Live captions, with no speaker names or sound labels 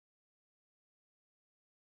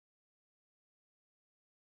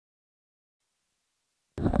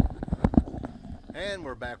And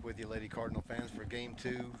we're back with you, Lady Cardinal fans, for Game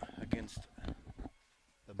 2 against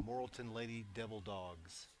the Morrilton Lady Devil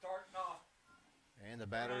Dogs. Starting off. And the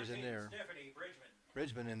batter's in there. Stephanie Bridgman.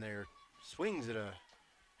 Bridgman in there. Swings at a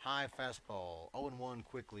high fastball. 0-1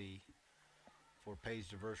 quickly for Paige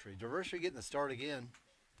Diversary. Diversary getting the start again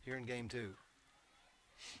here in Game 2.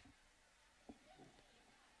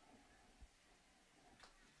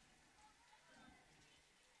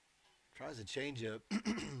 Tries a changeup.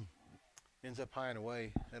 Ends up high and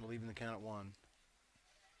away. That'll even the count at 1.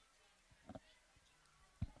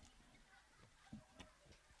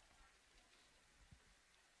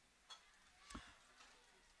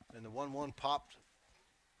 And the 1-1 popped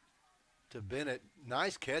to Bennett.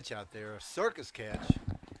 Nice catch out there. A circus catch.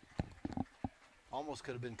 Almost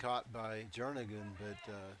could have been caught by Jernigan,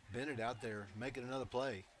 but Bennett out there making another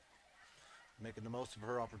play. Making the most of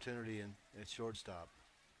her opportunity at shortstop.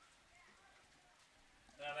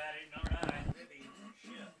 Now batting number 9, Libby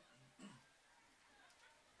Ship.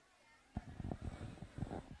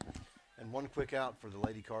 And one quick out for the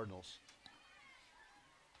Lady Cardinals.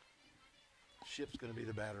 Ship's going to be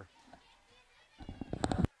the batter.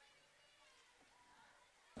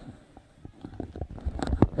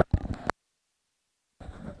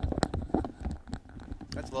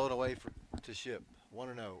 That's low and away to Ship.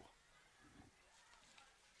 1-0.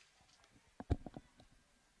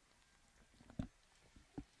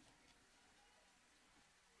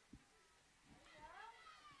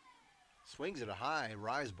 Swings at a high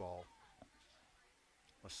rise ball.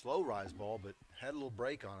 A slow rise ball, but had a little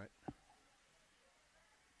break on it.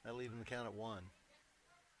 That'll even the count at 1.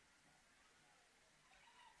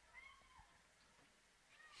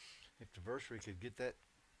 If Diversary could get that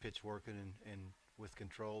pitch working and with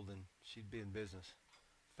control, then she'd be in business.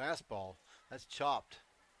 Fastball. That's chopped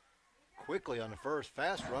quickly on the first.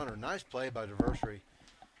 Fast runner. Nice play by Diversary.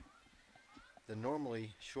 The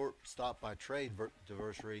normally short stop by trade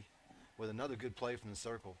Diversary with another good play from the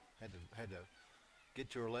circle. Had to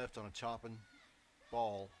get to her left on a chopping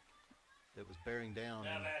ball that was bearing down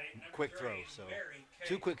and quick throw. So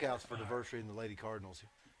 2 quick outs for Diversary and the Lady Cardinals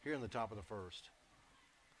here in the top of the first.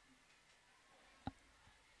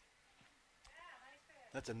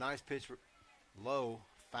 That's a nice pitch, low,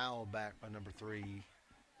 foul back by number 3.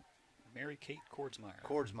 Mary Kate Kordsmeyer.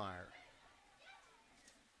 Kordsmeyer.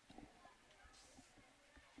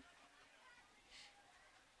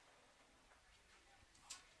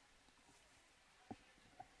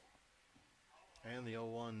 And the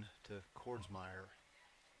 0-1 to Kordsmeyer.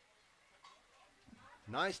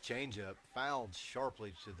 Nice changeup, fouled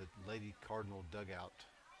sharply to the Lady Cardinal dugout.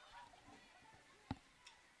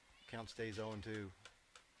 Count stays 0-2.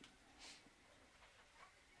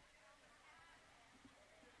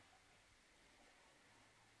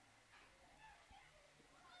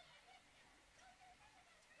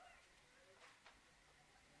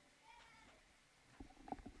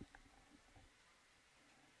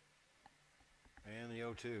 And the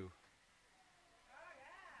 0-2.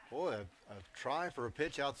 Boy, a try for a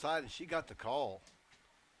pitch outside, and she got the call.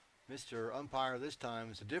 Mr. Umpire this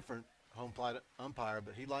time is a different home plate umpire,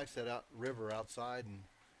 but he likes that river outside and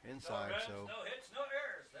inside. No runs, so no hits, no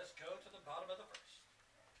errors. Let's go to the bottom of the first.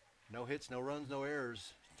 no hits, no runs, no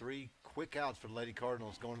errors. 3 quick outs for the Lady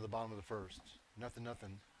Cardinals going to the bottom of the first. 0-0.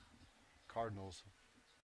 Cardinals.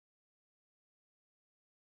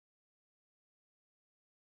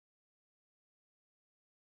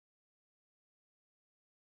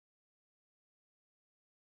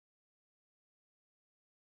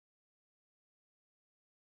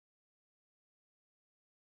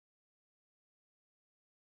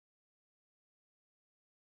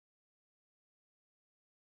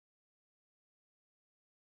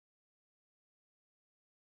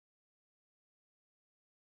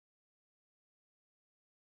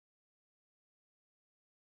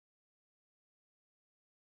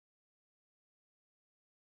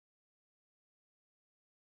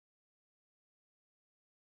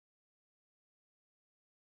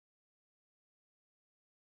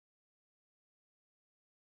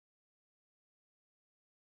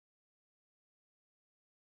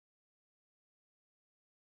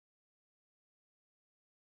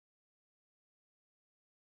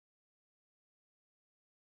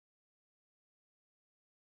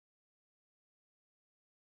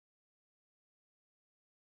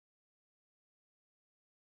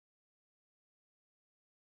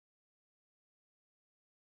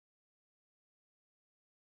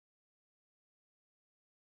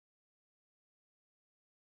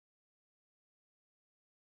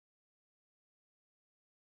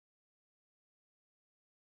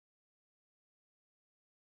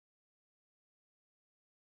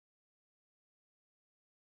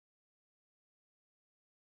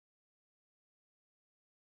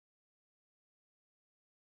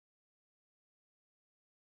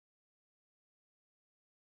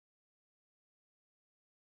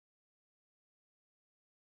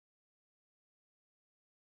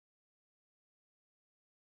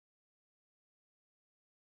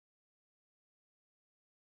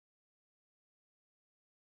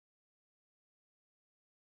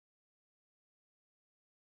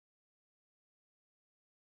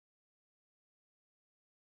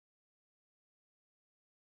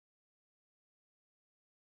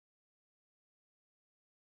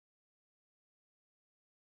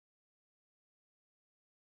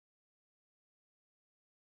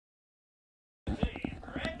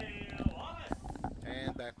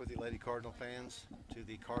 back with you, Lady Cardinal fans, to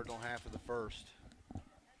the Cardinal half of the first.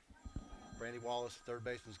 Brandy Wallace, third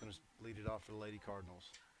baseman, is going to lead it off for the Lady Cardinals.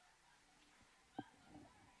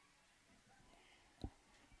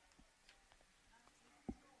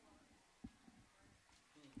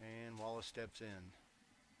 And Wallace steps in.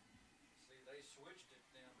 See, they switched it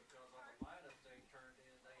then because on the lineup they turned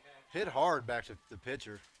in, they had Hit hard back to the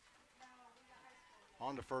pitcher.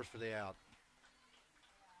 On to first for the out.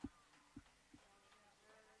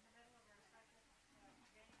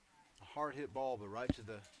 A hard hit ball, but right to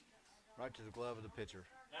the glove of the pitcher.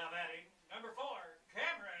 now batting number 4,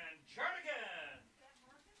 Cameron Jernigan.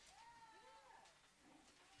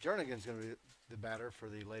 Jernigan's going to be the batter for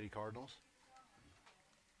the Lady Cardinals.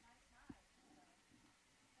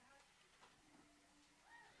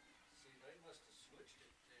 See, they must have switched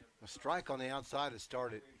it then. A strike on the outside has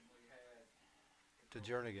started Originally had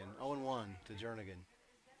to Jernigan. 0-1 to Jernigan.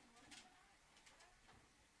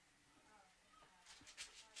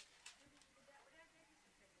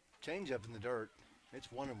 Change up in the dirt. It's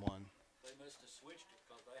 1-1. They must have switched it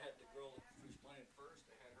because they had the girl who's playing first.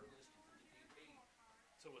 They had her listed for the DP.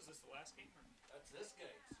 So was this the last game? Or? That's this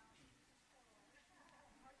game's.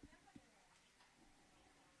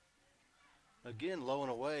 Again, low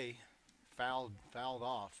and away, fouled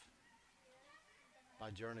off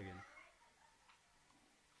by Jernigan.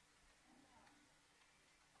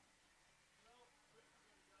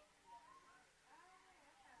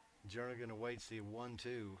 Jernigan awaits the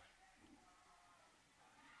 1-2.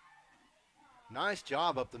 Nice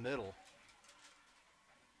job up the middle.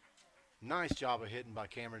 Nice job of hitting by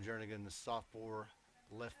Cameron Jernigan, the sophomore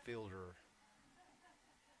left fielder.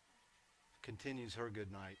 Continues her good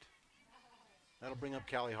night. That'll bring up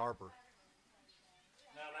Callie Harper.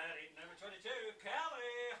 Now batting number 22,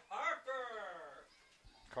 Callie Harper.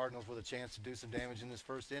 Cardinals with a chance to do some damage in this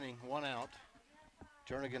first inning. 1 out.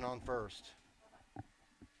 Jernigan on first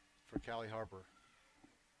for Callie Harper.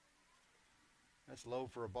 That's low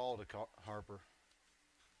for a ball to Harper.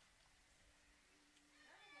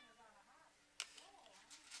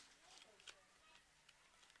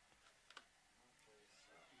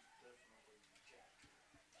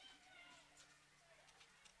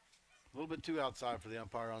 A little bit too outside for the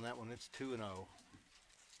umpire on that one. It's 2-0.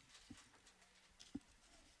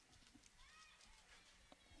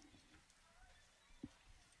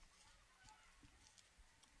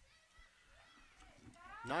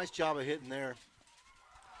 Nice job of hitting there.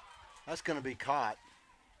 That's going to be caught.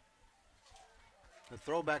 The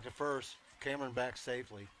throw back to first. Cameron back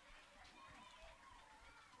safely.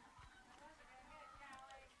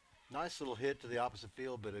 Nice little hit to the opposite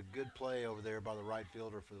field, but a good play over there by the right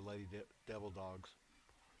fielder for the Lady Devil Dogs.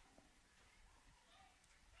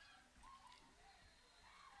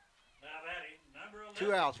 Now batting number 11.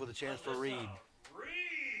 2 outs with a chance for Reed. Reed.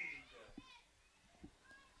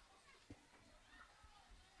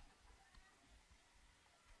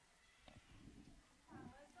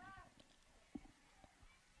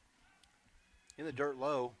 In the dirt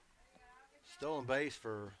low. Stolen base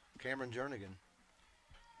for Cameron Jernigan.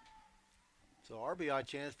 So RBI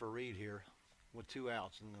chance for Reed here with 2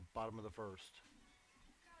 outs in the bottom of the first.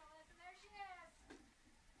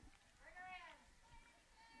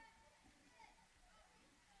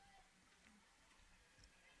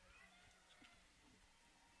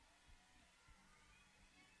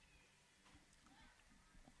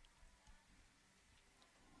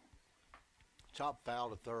 Chop foul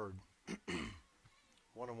to third.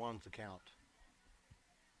 1-1's the count.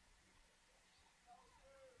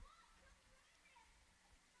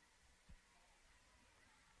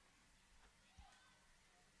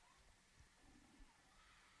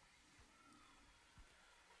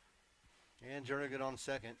 And Jernigan on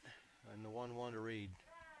second, and the 1-1 to Reed.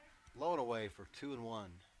 Low and away for 2-1.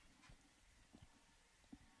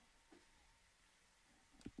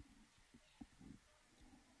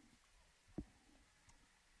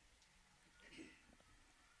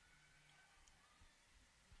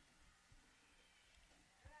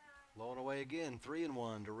 Low and away again,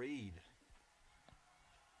 3-1 to Reed.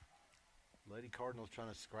 Lady Cardinals trying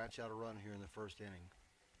to scratch out a run here in the first inning.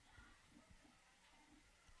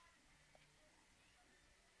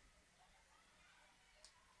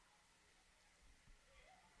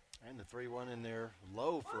 And the 3-1 in there,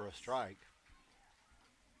 low for a strike.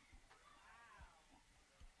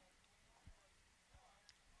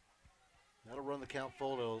 That'll run the count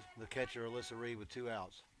full to the catcher, Alyssa Reed, with 2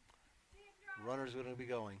 outs. Runner's going to be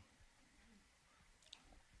going.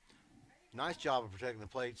 Nice job of protecting the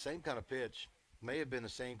plate. Same kind of pitch. May have been the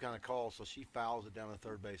same kind of call, so she fouls it down the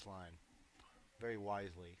third base line very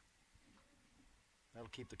wisely. That'll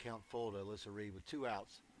keep the count full to Alyssa Reed with 2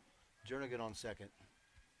 outs. Jernigan on second.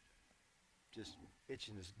 Just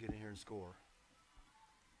itching to get in here and score.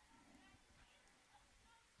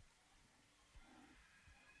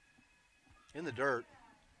 In the dirt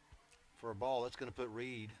for a ball. That's going to put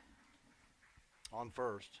Reed on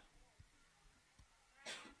first.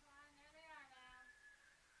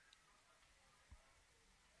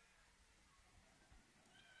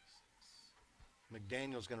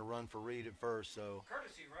 McDaniel's going to run for Reed at first, so.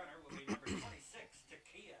 Courtesy runner will be number 26,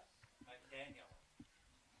 Takia McDaniel.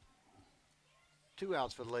 2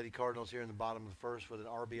 outs for the Lady Cardinals here in the bottom of the first with an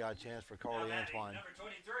RBI chance for Carly Antoine. Number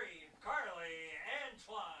 23, Carly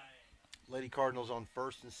Antoine. Lady Cardinals on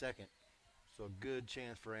first and second, so a good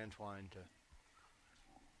chance for Antoine to.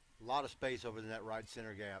 A lot of space over in that right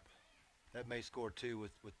center gap. That may score 2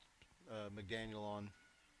 with McDaniel on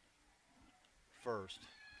first.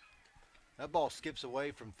 That ball skips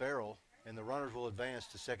away from Farrell, and the runners will advance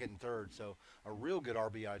to second and third. So a real good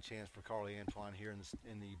RBI chance for Carly Antoine here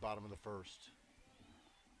in the bottom of the first.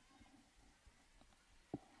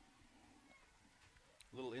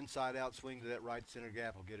 A little inside-out swing to that right center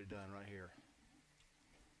gap will get it done right here.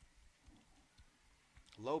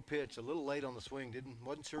 Low pitch, a little late on the swing.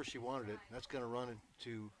 Wasn't sure she wanted it. That's going to run it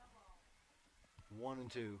to 1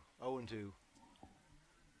 and 2, 0 and 2.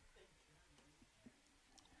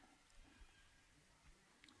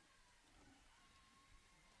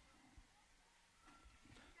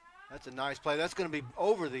 That's a nice play. That's going to be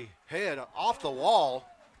over the head, off the wall.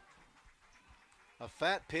 A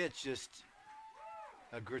fat pitch, just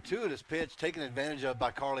a gratuitous pitch taken advantage of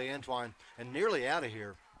by Carly Antoine and nearly out of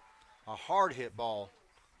here. A hard hit ball.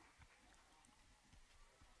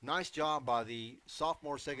 Nice job by the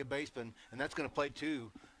sophomore second baseman, and that's going to play 2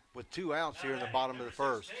 with 2 outs here in the bottom of the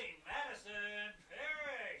first. 16, Madison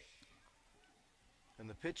Parrish. And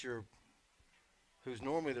the pitcher, who's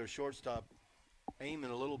normally their shortstop, aiming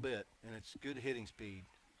a little bit, and it's good hitting speed.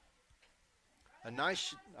 A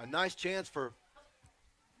nice chance for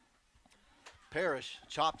Parrish,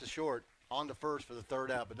 chopped to short, on to first for the 3rd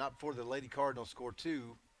out, but not before the Lady Cardinals score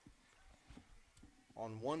 2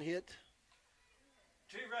 on 1 hit.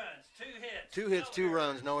 2 runs, 2 hits. 2 hits, 2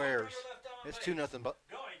 runs, no errors. It's 2-0, but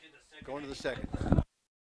going to the second.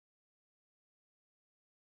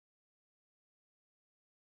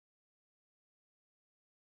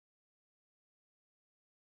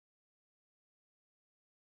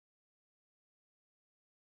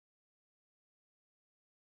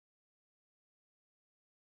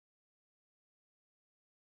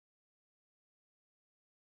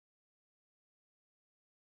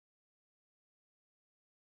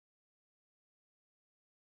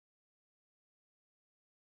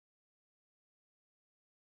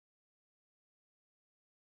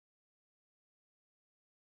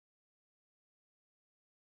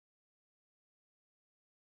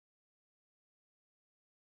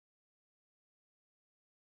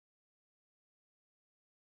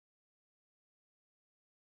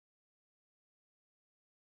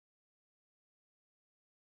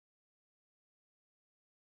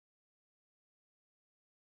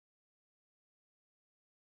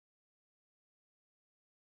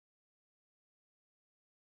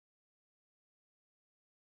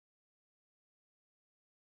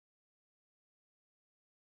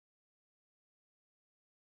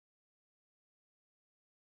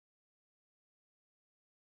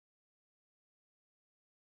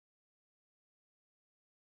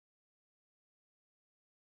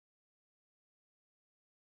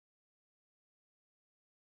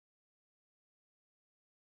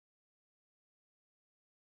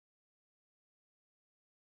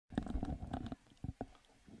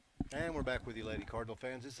 And we're back with you, Lady Cardinal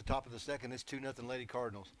fans. It's the top of the second. It's 2-0 Lady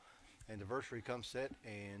Cardinals. And Varsity comes set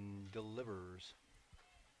and delivers.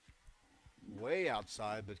 Way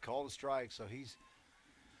outside, but called a strike. So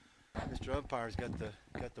Mr. Umpire's got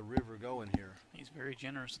the river going here. He's very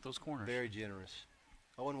generous at those corners. Very generous.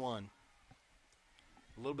 0-1.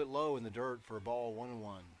 A little bit low in the dirt for a ball.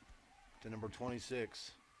 1-1 to number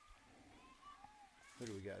 26. Who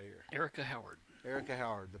do we got here? Erica Howard. Erica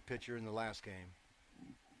Howard, the pitcher in the last game.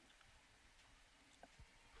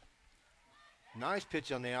 Nice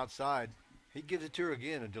pitch on the outside. He gives it to her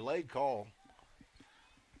again, a delayed call.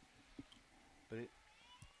 But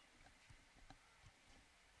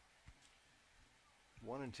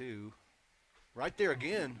 1-2. Right there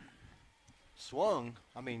again. Swung.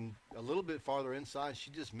 I mean, a little bit farther inside.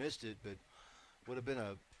 She just missed it, but would have been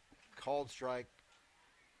a called strike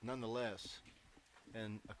nonetheless.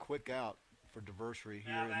 And a quick out for Varsity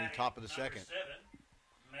here in the top of the second. 7,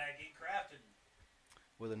 Maggie Crafton.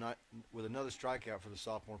 With another strikeout for the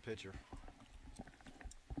sophomore pitcher.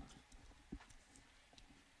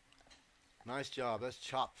 Nice job. That's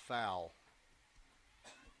chopped foul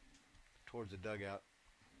towards the dugout.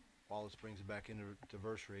 Wallace brings it back into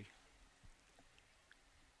Varsity.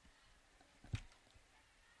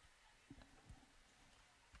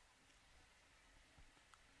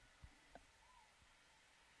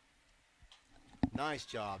 Nice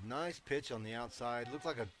job. Nice pitch on the outside. Looked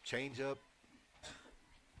like a changeup.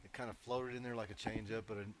 It kind of floated in there like a changeup,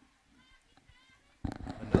 but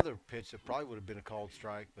another pitch that probably would have been a called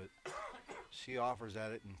strike, but she offers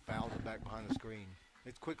at it and fouls it back behind the screen.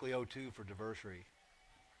 It's quickly 0-2 for Varsity.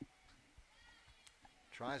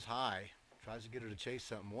 Tries high. Tries to get her to chase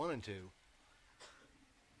something. 1-2.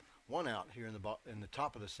 One out here in the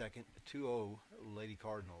top of the second. 2-0 Lady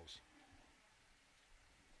Cardinals.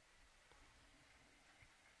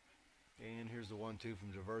 And here's the 1-2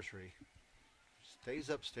 from Varsity. Stays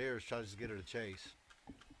upstairs, tries to get her to chase.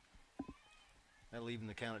 That'll even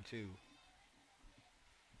the count at 2.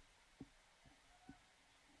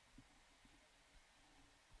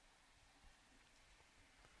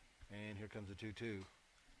 And here comes the 2-2.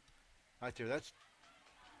 Right there, that's...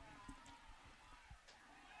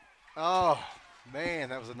 Oh, man,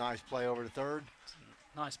 that was a nice play over to third.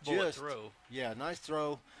 Nice bullet throw. Yeah, nice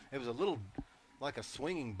throw. It was a little like a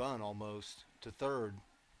swinging bunt almost to third.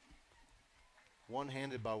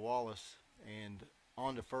 One-handed by Wallace and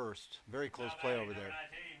on to first. Very close play over there.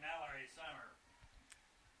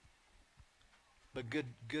 But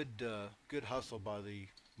good hustle by the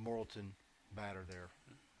Morrilton batter there.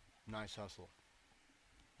 Nice hustle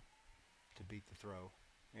to beat the throw.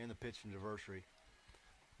 And the pitch from Varsity.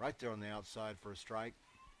 Right there on the outside for a strike.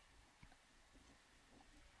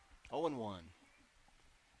 0-1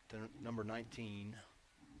 to number 19.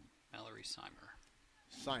 Mallory Seimer.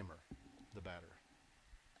 Seimer, the batter.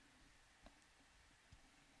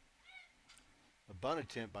 A bunt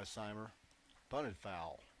attempt by Seimer. Bunted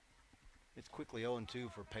foul. It's quickly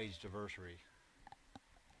 0-2 for Paige Varsity.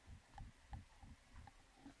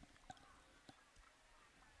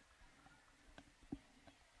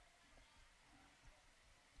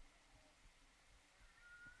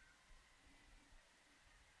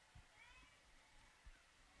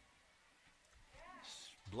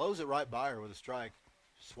 Blows it right by her with a strike.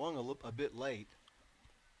 Swung a bit late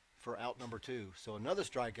for out number 2. So another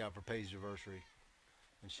strikeout for Paige Varsity.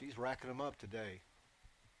 And she's racking them up today.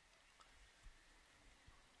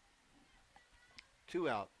 2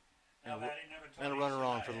 out. And a runner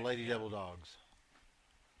on for the Lady Devil Dogs.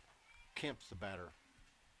 Kemp's the batter.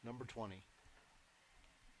 Number 20.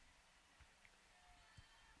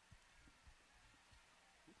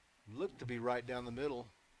 Looked to be right down the middle.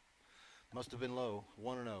 Must have been low.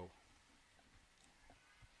 1-0.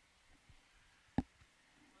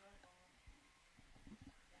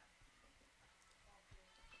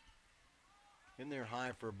 In there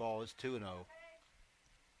high for a ball. It's 2-0.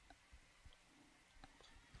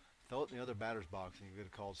 Throw it in the other batter's box and you get a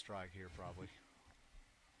called strike here probably.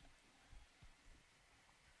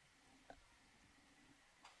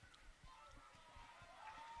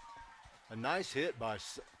 A nice hit by...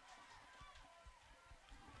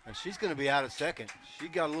 And she's going to be out at second. She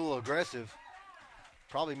got a little aggressive.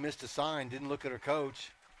 Probably missed a sign, didn't look at her coach,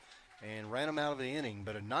 and ran him out of the inning.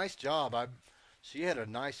 But a nice job. She had a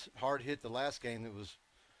nice hard hit the last game that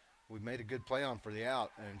we made a good play on for the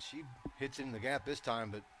out, and she hits in the gap this time,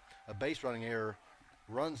 but a base running error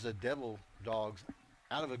runs the Devil Dogs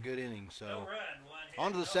out of a good inning. So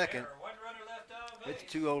on to the second.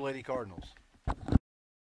 It's 2-0 Lady Cardinals.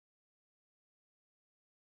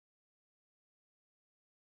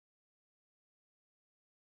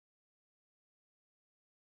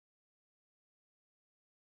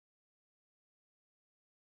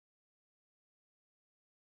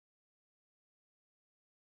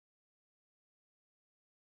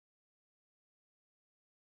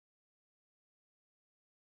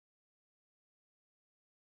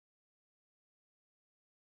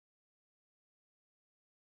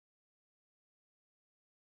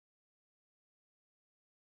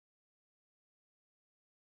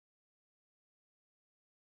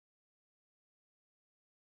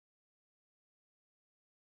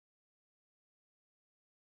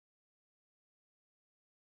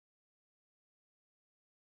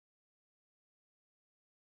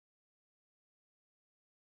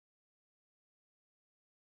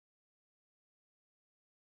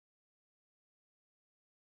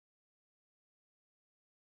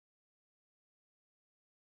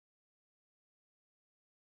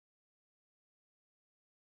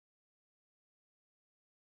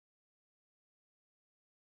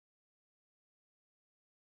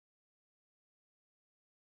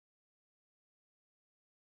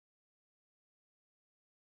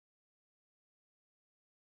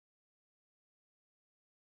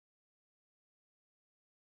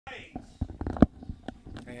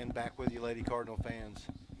 And back with you, Lady Cardinal fans.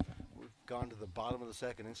 We've gone to the bottom of the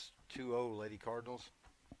second. It's 2-0 Lady Cardinals.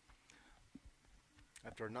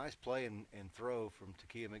 After a nice play and throw from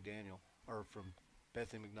Takia McDaniel, or from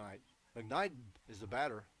Bethany McKnight. McKnight is the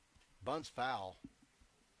batter. Bunts foul.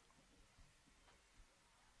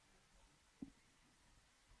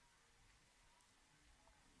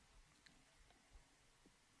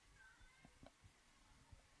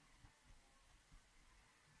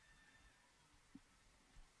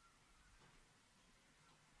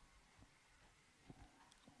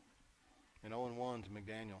 And 0-1 to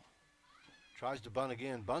McDaniel. Tries to bunt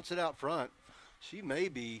again. Bunts it out front. She may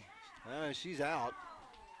be. She's out.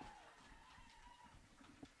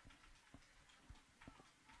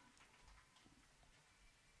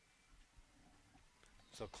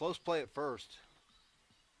 So close play at first,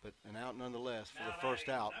 but an out nonetheless for the first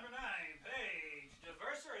out. Number 9, Paige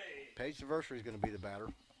Diversity. Paige Diversity is going to be the batter,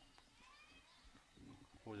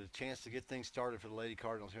 with a chance to get things started for the Lady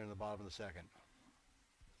Cardinals here in the bottom of the second.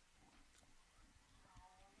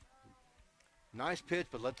 Nice pitch,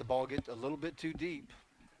 but let the ball get a little bit too deep,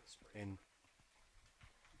 and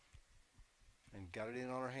got it in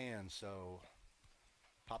on her hands. So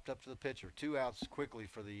popped up to the pitcher. 2 outs quickly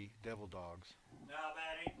for the Devil Dogs. Now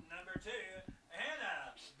batting number 2,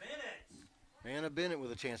 Hannah Bennett. Anna Bennett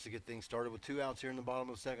with a chance to get things started with 2 outs here in the bottom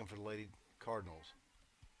of the second for the Lady Cardinals.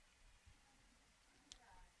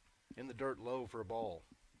 In the dirt low for a ball.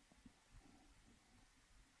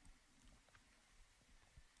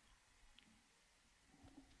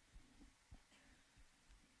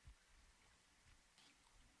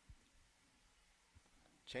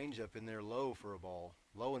 Change up in there low for a ball.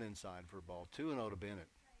 Low and inside for a ball. 2-0 to Bennett.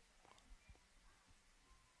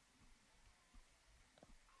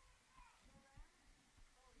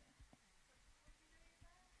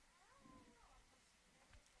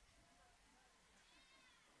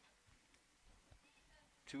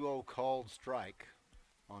 Two-0 called strike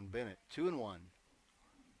on Bennett. 2-1.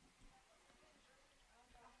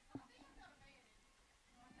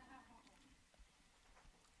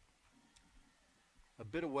 A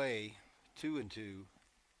bit away, 2-2,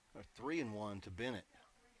 or 3-1 to Bennett.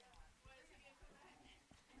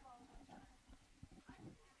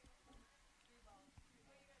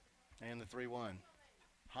 And the 3-1.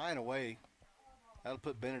 High and away. That'll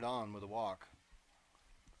put Bennett on with a walk.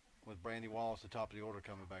 With Brandy Wallace, the top of the order,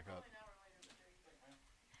 coming back up.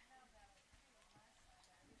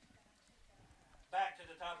 Back to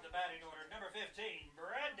the top of the batting order, number 15,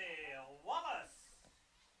 Brandy Wallace.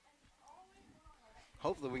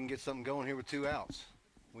 Hopefully we can get something going here with 2 outs.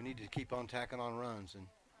 We need to keep on tacking on runs, and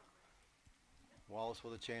Wallace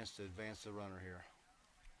with a chance to advance the runner here.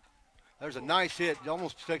 There's a nice hit. It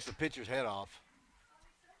almost takes the pitcher's head off.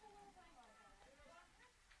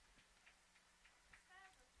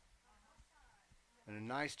 And a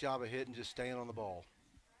nice job of hitting, just staying on the ball.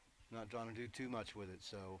 Not trying to do too much with it.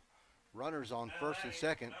 So runners on first and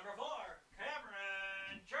second. Number 4,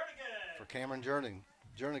 Cameron Jernigan. For Cameron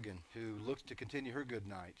Jernigan, who looks to continue her good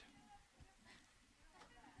night.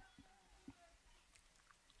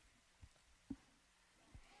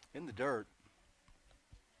 In the dirt,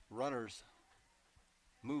 runners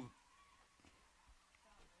move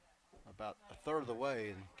about a third of the way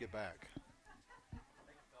and get back.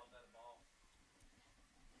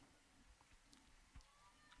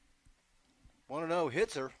 1-0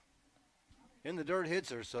 hits her. In the dirt hits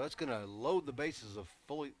her, so that's going to load the bases of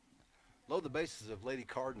Lady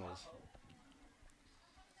Cardinals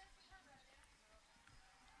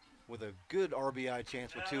with a good RBI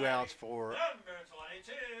chance with 2 outs for number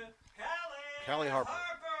 22, Callie Harper.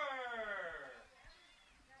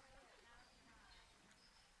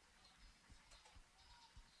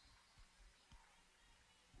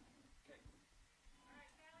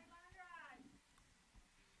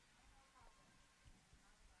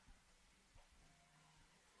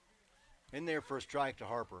 In there for a strike to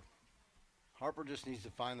Harper. Harper just needs to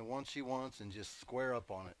find the one she wants and just square up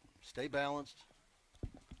on it. Stay balanced.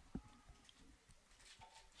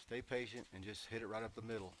 Stay patient and just hit it right up the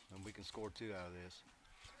middle, and we can score 2 out of this.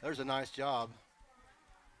 There's a nice job.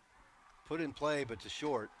 Put in play, but to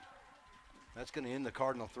short. That's going to end the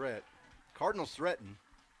Cardinal threat. Cardinals threaten.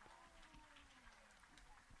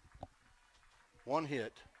 1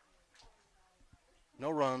 hit.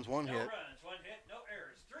 No runs, 1 hit. No runs, 1 hit, no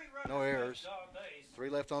errors. 3 runners No errors. left on base. 3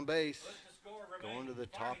 left on base. With the score Going to remaining, the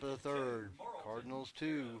top of the Farmington 2, third. Morrilton Cardinals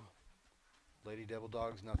 2. 0. Lady Devil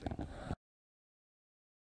Dogs nothing.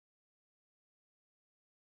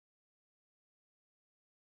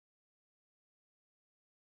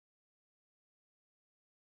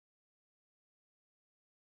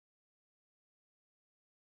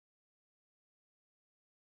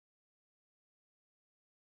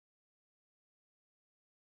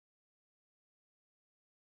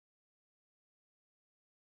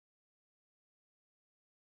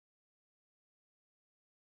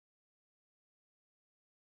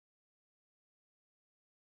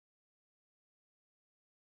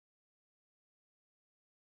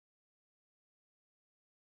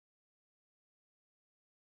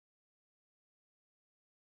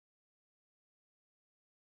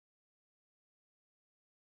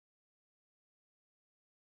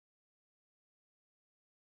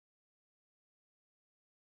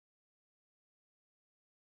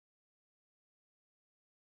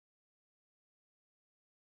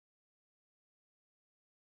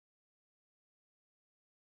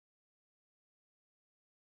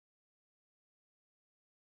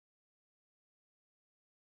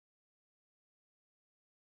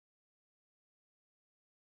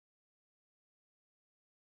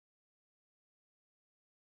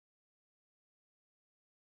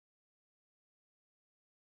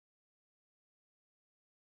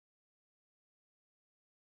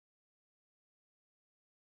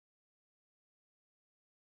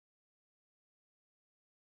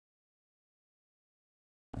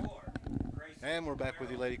 And we're back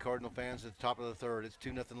with you, Lady Cardinal fans, at the top of the third. It's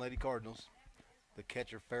 2-0 Lady Cardinals. The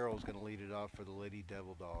catcher Farrell's going to lead it off for the Lady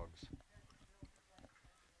Devil Dogs.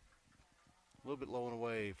 A little bit low and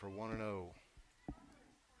away for 1-0.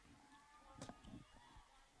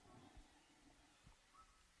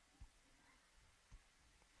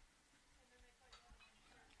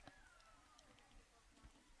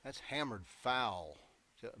 That's hammered foul.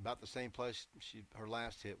 About the same place her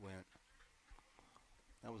last hit went.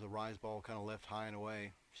 That was a rise ball kind of left high and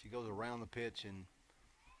away. She goes around the pitch and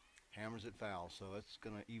hammers it foul, so that's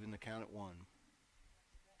going to even the count at 1.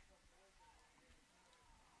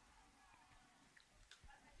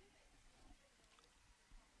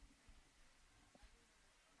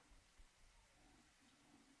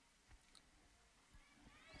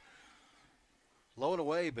 Low and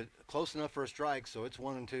away, but close enough for a strike, so it's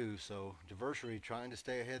 1-2. So Diversity trying to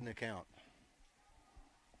stay ahead in the count.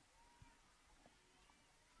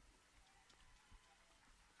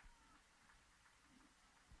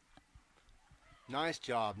 Nice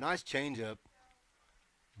job. Nice changeup.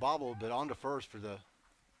 Bobbled, but on to first for the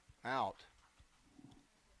out.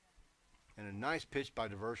 And a nice pitch by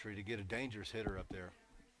Diversity to get a dangerous hitter up there.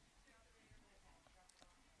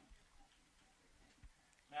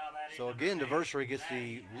 So again, Diversity gets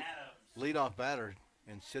the leadoff batter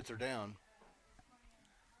and sits her down.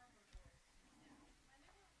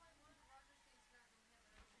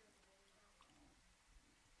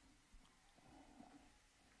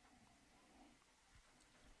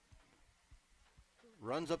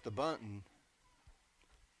 Runs up the bunt, and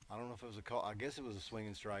I don't know if it was a call. I guess it was a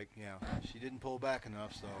swinging strike. Yeah, she didn't pull back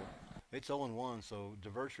enough, so it's 0-1. So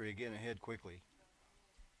Diversity again ahead quickly.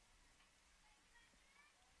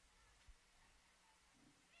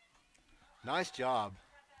 Nice job.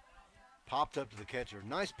 Popped up to the catcher.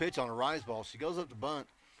 Nice pitch on a rise ball. She goes up to bunt,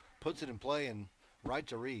 puts it in play, and right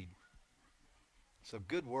to Reed. So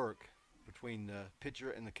good work between the pitcher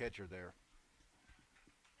and the catcher there.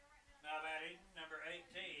 Now batting, number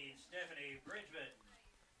 18, Stephanie Bridgman.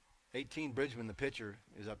 18 Bridgman, the pitcher,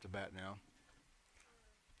 is up to bat now.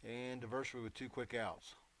 And Diversity with 2 quick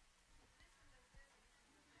outs.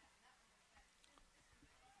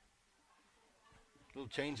 Little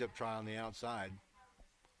change-up try on the outside.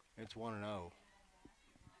 It's 1-0.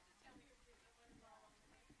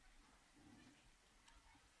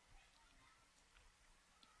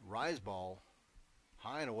 Rise ball,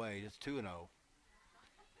 high and away. It's 2-0.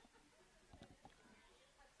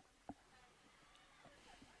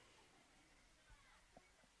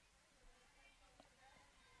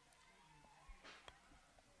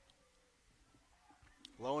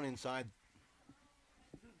 Low and inside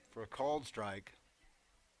for a called strike.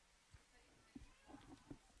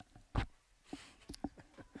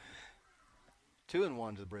 Two and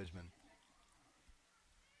 1 to Bridgman.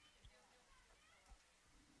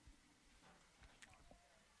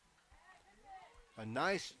 A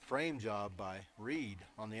nice frame job by Reed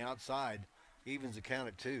on the outside. Evens the count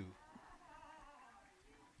at 2.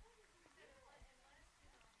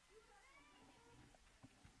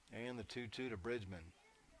 And the 2-2 to Bridgman.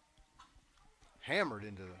 Hammered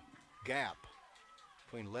into the gap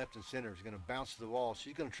between left and center. Is going to bounce to the wall.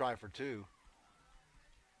 She's going to try for 2.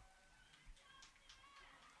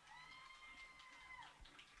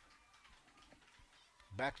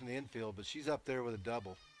 Back from the infield, but she's up there with a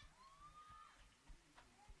double.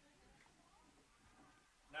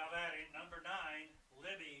 Now batting, number 9,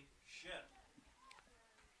 Libby Ship.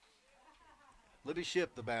 Libby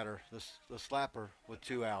Ship, the batter, the slapper with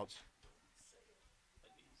 2 outs.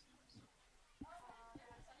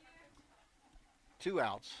 Two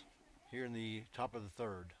outs here in the top of the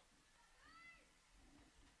third.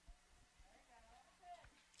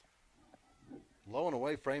 Low and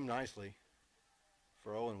away, framed nicely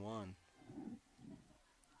for 0-1.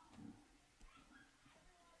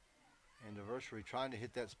 And Diversity trying to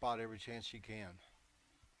hit that spot every chance she can.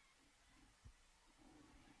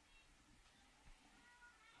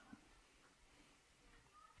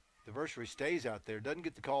 Diversity stays out there, doesn't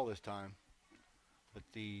get the call this time, but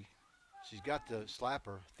she's got the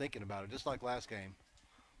slapper thinking about it, just like last game.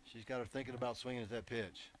 She's got her thinking about swinging at that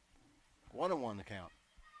pitch. 1-1 the count.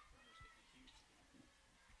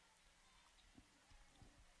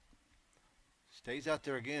 Stays out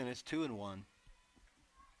there again. It's 2-1.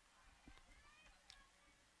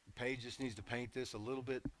 Paige just needs to paint this a little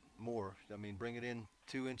bit more. I mean, bring it in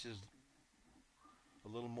 2 inches, a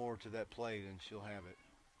little more to that plate, and she'll have it.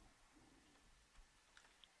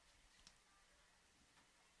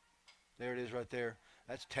 There it is right there.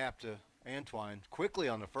 That's tapped to Antwine. Quickly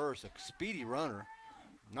on the first, a speedy runner.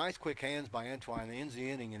 Nice quick hands by Antwine. Ends the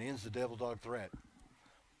inning and ends the Devil Dog threat.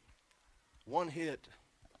 One hit,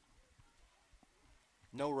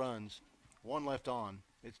 no runs, one left on.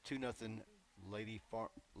 It's 2-0.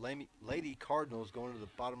 Lady Cardinals going to the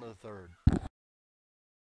bottom of the third.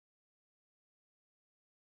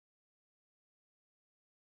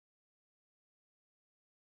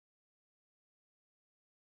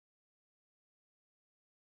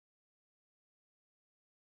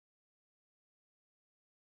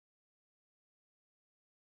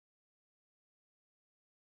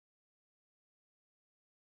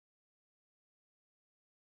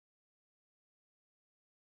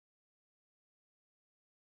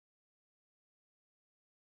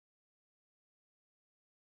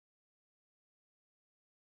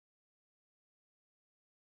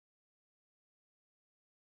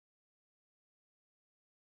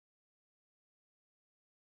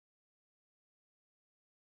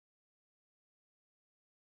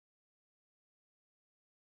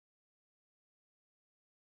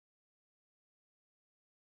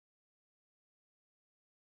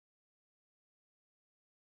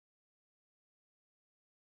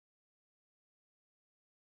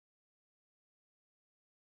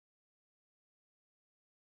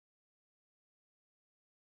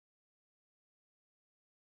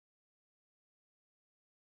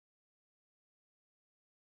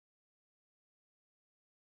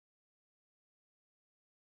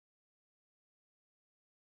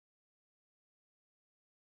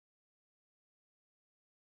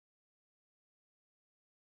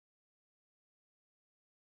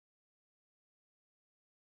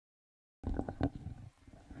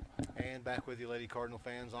 And back with you, Lady Cardinal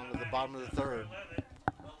fans, on to the bottom of the third.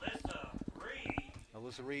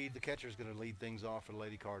 Alyssa Reed, the catcher, is going to lead things off for the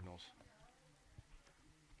Lady Cardinals.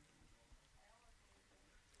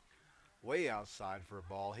 Way outside for a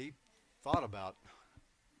ball. He thought about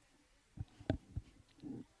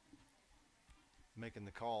making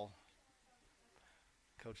the call.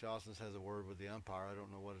 Coach Osnes has a word with the umpire. I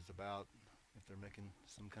don't know what it's about, if they're making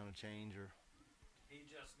some kind of change or... He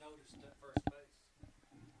just noticed at first base.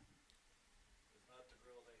 It's not the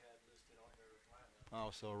girl they had listed on their lineup.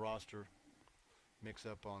 Oh, so a roster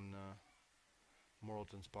mix-up on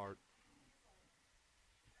Morrilton's part.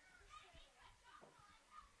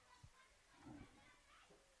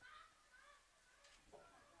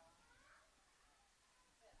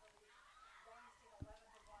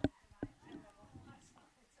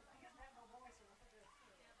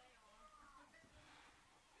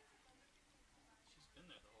 She's been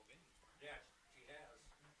there the whole game. Yeah, she has.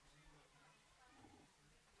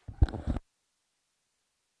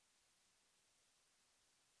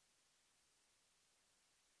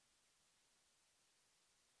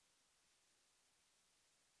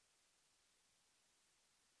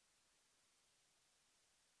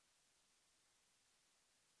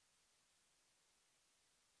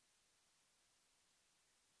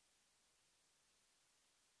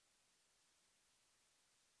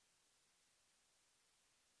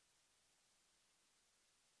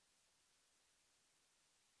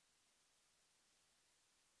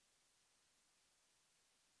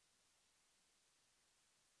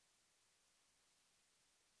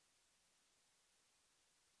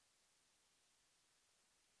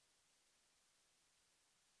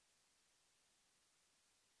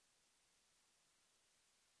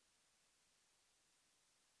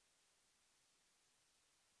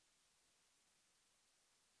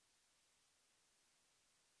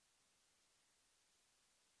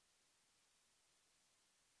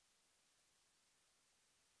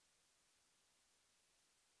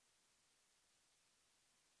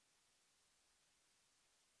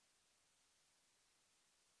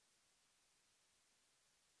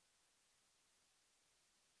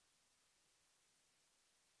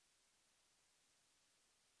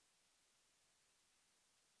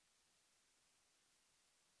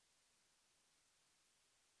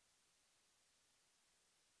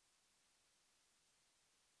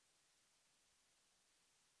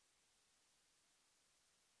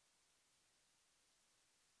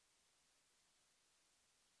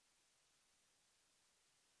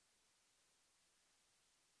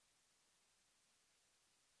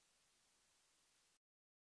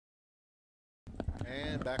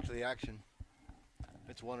 And back to the action.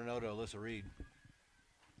 It's 1-0 to Alyssa Reed.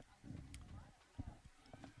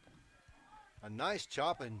 A nice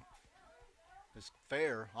chopping is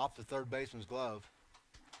fair off the third baseman's glove.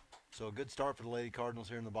 So a good start for the Lady Cardinals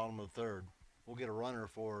here in the bottom of the third. We'll get a runner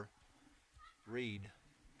for Reed.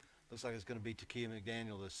 Looks like it's going to be Takia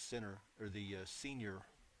McDaniel, the center, or the senior.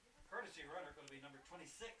 Courtesy runner going to be number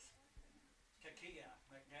 26, Takia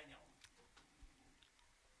McDaniel.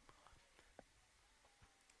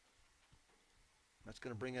 That's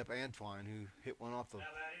going to bring up Antoine, who hit one off Now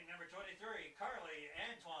batting number 23, Carly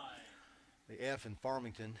Antoine. the F in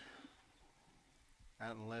Farmington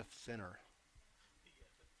out in left center.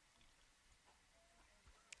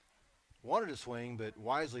 Wanted to swing, but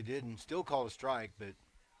wisely didn't. Still called a strike, but I'm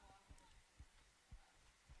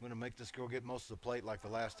going to make this girl get most of the plate like the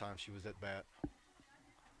last time she was at bat.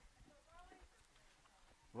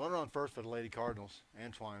 Runner on first for the Lady Cardinals.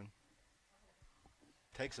 Antoine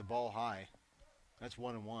takes a ball high. That's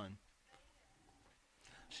 1-1.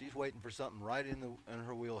 She's waiting for something right in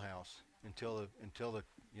her wheelhouse until the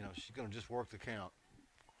she's going to just work the count.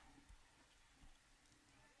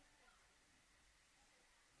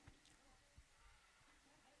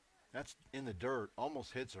 That's in the dirt,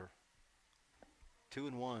 almost hits her.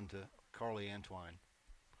 2-1 to Carly Antoine,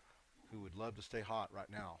 who would love to stay hot right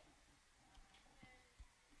now.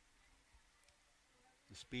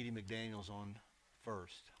 The Speedy McDaniels on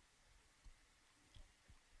first.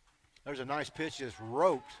 There's a nice pitch, just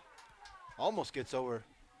roped. Almost gets over.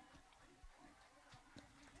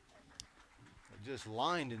 Just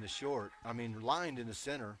lined in the short. Lined in the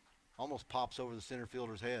center. Almost pops over the center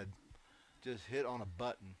fielder's head. Just hit on a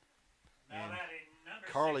button. Now And batting number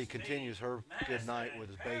Carly 16, continues her good night with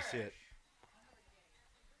his base hit.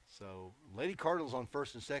 So Lady Cardinals on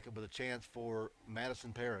first and second with a chance for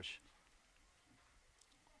Madison Parrish,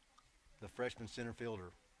 the freshman center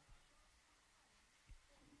fielder.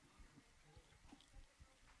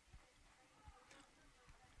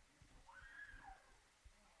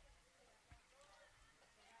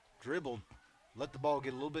 Dribbled, let the ball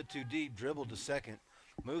get a little bit too deep, dribbled to second,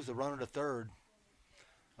 moves the runner to third.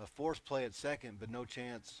 A forced play at second, but no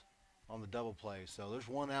chance on the double play. So there's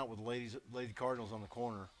one out with Lady Cardinals on the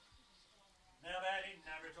corner. Now batting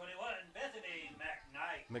number 21, Bethany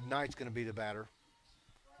McKnight. McKnight's going to be the batter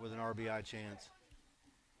with an RBI chance.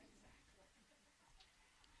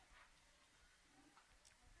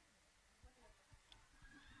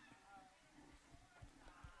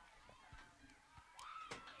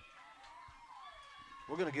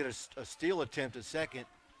 We're going to get a steal attempt at second,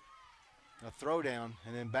 a throw down,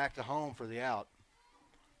 and then back to home for the out.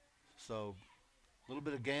 So a little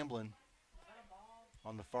bit of gambling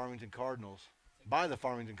on the Farmington Cardinals, by the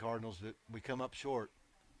Farmington Cardinals, that we come up short.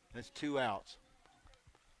 That's 2 outs.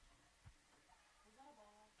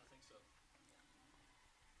 I think so.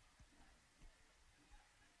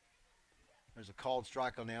 There's a called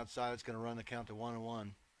strike on the outside. It's going to run the count to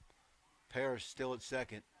 1-1. Parrish still at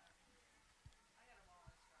second.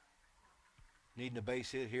 Needing a base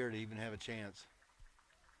hit here to even have a chance.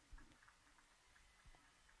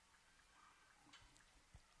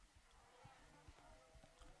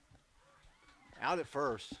 Out at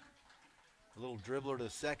first. A little dribbler to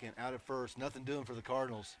second. Out at first. Nothing doing for the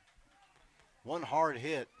Cardinals. One hard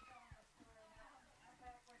hit.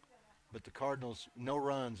 But the Cardinals, no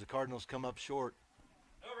runs. The Cardinals come up short.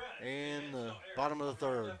 No runs. In No the errors. bottom of the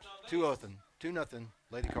third. Left on base. 2-0. 2-0.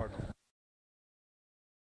 Lady Cardinals.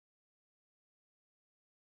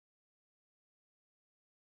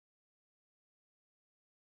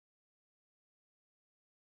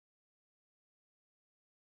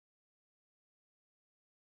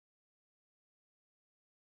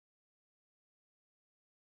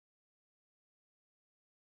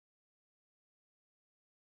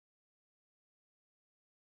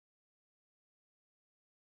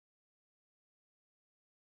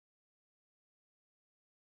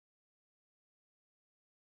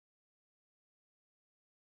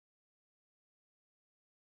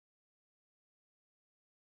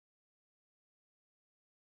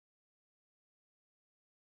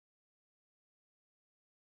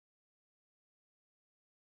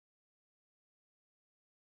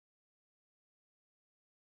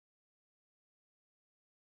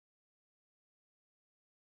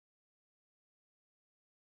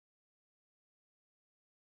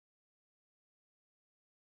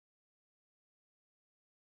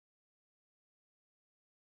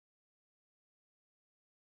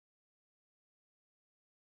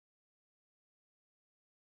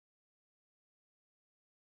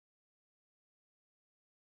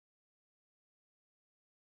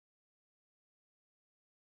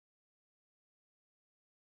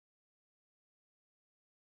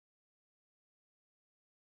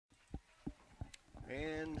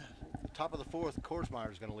 And top of the fourth, Korsmeyer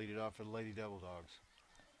is going to lead it off for the Lady Devil Dogs.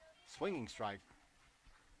 Swinging strike.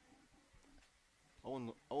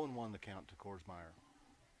 0-1 the count to Korsmeyer.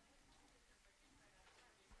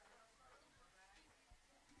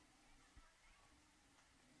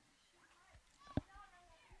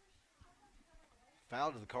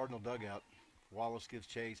 Foul to the Cardinal dugout. Wallace gives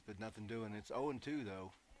chase, but nothing doing. It's 0-2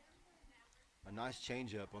 though. A nice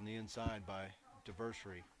changeup on the inside by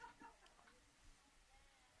Varsity.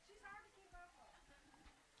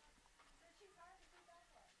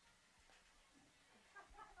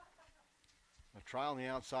 A try on the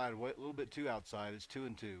outside, a little bit too outside. It's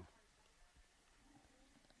 2-2.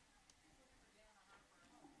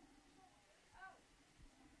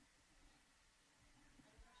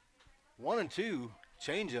 1-2,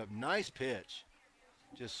 changeup, nice pitch.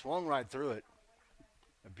 Just swung right through it.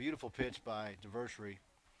 A beautiful pitch by Varsity.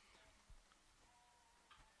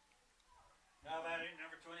 Now batting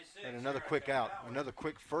number 26. And another quick out, another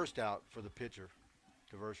quick first out for the pitcher,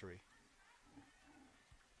 Varsity.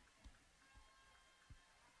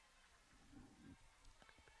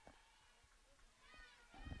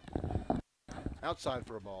 Outside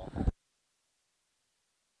for a ball.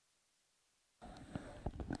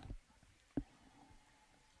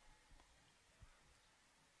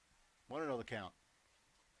 1-0 the count.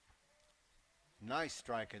 Nice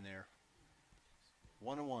strike in there.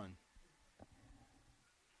 1-1.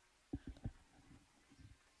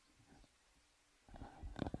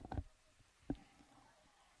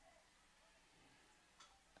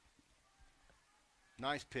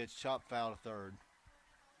 Nice pitch, chop foul to third.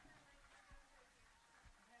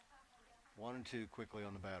 1-2 quickly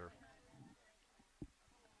on the batter.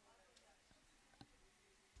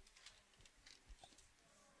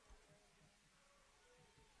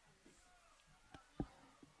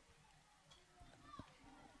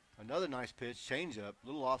 Another nice pitch, changeup,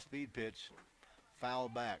 little off-speed pitch, foul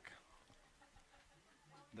back.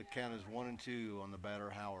 The count is 1-2 on the batter,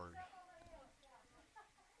 Howard.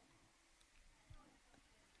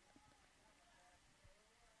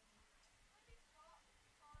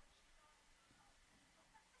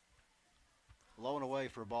 Low and away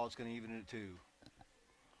for a ball that's going to even it at 2.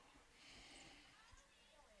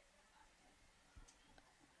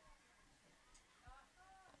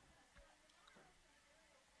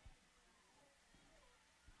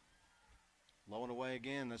 Low and away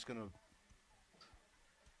again. That's going to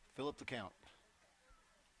fill up the count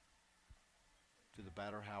to the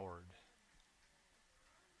batter, Howard.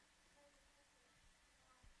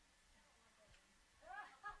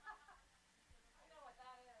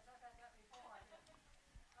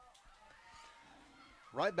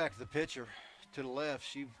 Right back to the pitcher to the left.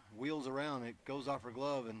 She wheels around. It goes off her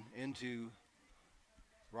glove and into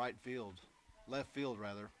right field. Left field,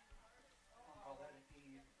 rather. Call that an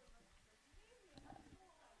E.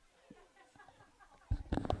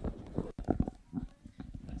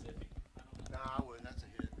 That's iffy. No, I wouldn't. That's a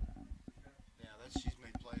hit. Yeah, she's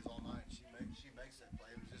made plays all night. She makes that play.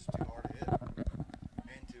 It was just too hard to hit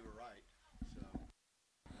and to her right. So.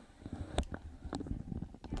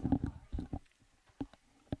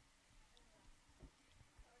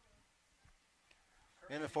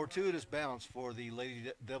 And a fortuitous bounce for the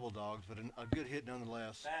Lady Devil Dogs, but a good hit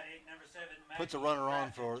nonetheless. Batting number 7. Puts a runner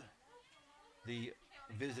on for the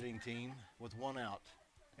visiting team with 1 out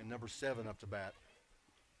and number 7 up to bat.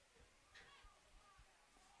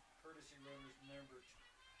 Courtesy runners number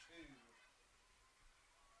 2.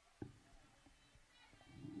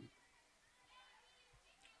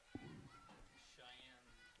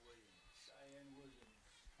 Cheyenne Williams.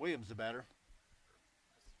 Williams the batter.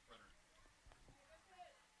 Runner.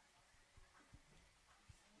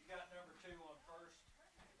 You got number 2 on first.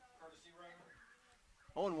 Courtesy runner.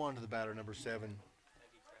 0-1 to the batter, number 7,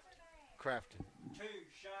 Crafton. 2,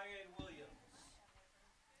 Cheyenne Williams.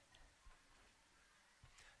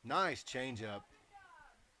 Nice changeup.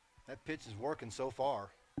 That pitch is working so far.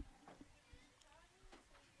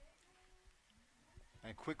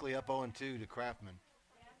 And quickly up 0-2 to Craftman.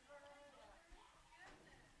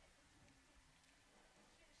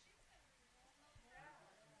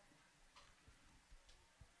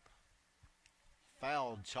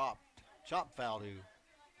 Fouled, chop foul to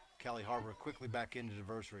Callie Harbor. Quickly back into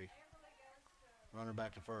Varsity. Runner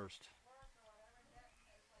back to first.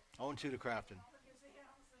 0-2 to Crafton.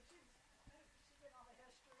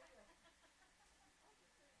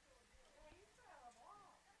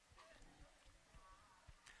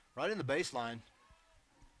 Right in the baseline.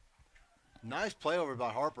 Nice play over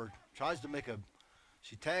by Harper.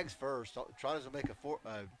 She tags first, tries to make a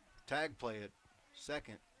tag play at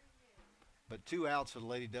second. But 2 outs for the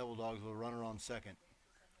Lady Devil Dogs with a runner on second.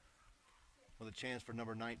 With a chance for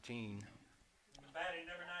number 19. Batting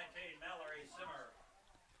number 19, Mallory Simmer.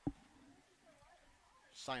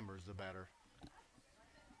 Simer's the batter.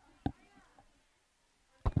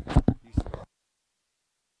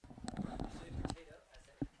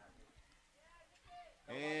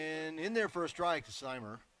 And in there for a strike to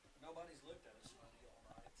Simer. Nobody's looked at us funny all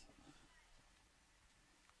night.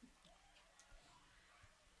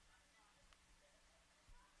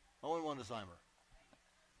 2-1 to Simer.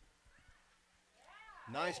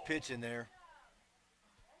 Nice pitch in there.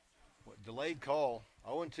 Delayed call,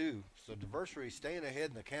 0-2. So Varsity staying ahead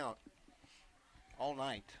in the count all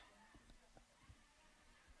night.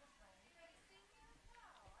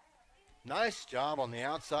 Nice job on the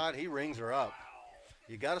outside. He rings her up.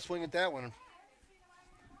 You got to swing at that one.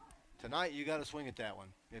 Tonight you got to swing at that one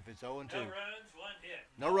if it's 0-2. No runs, one hit.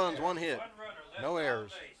 No runs, one hit. One runner left No on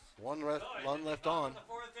errors. base. One Going left to the top on. of the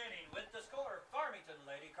fourth inning with the score: Farmington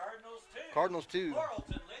Lady Cardinals 2. Cardinals 2.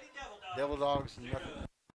 Morrilton Lady Devil Dogs. Devil Dogs, 2. nothing.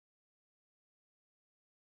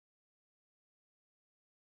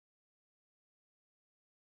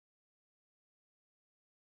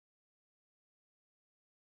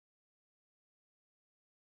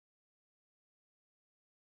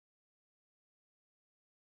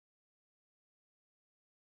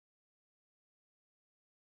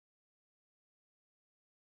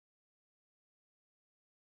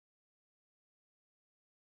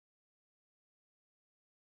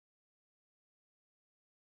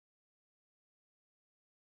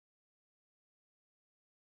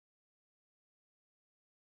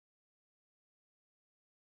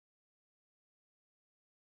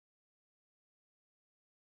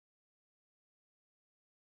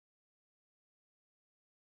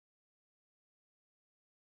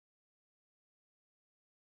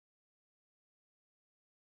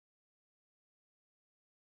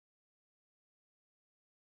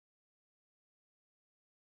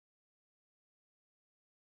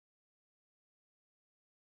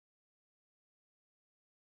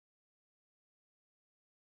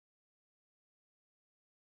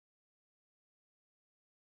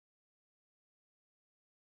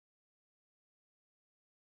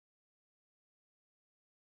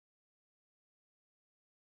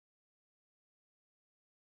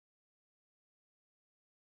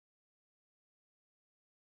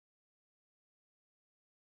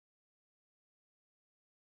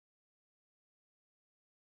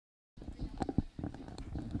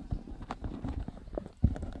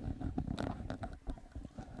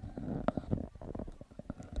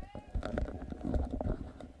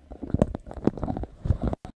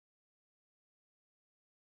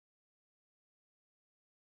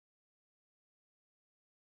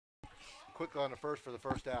 Quickly on the first for the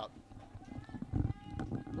first out.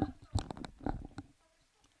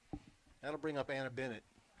 That'll bring up Anna Bennett.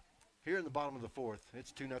 Here in the bottom of the fourth,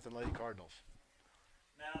 it's 2-0 Lady Cardinals.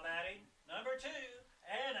 Now batting, number 2,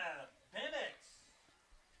 Anna Bennett.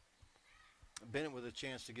 Bennett with a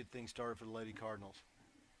chance to get things started for the Lady Cardinals.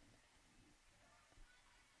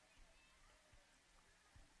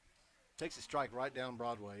 Takes a strike right down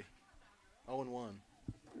Broadway. 0-1.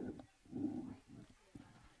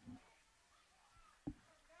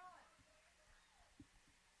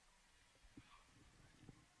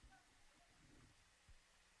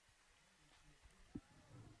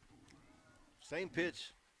 Same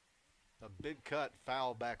pitch. A big cut,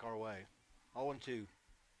 foul back our way. 0-2 to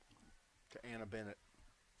Anna Bennett.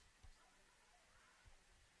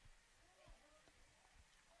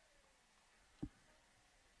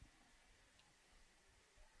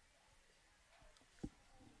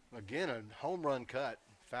 Again, a home run cut,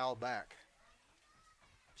 foul back.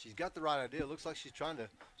 She's got the right idea. It looks like she's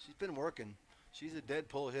been working. She's a dead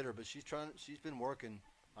pull hitter, but she's been working,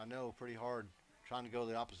 I know, pretty hard, trying to go to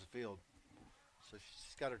the opposite field. So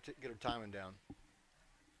she's got to get her timing down.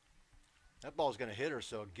 That ball's going to hit her,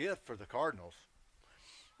 so a gift for the Cardinals.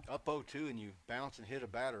 Up 0-2 and you bounce and hit a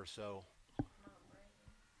batter, so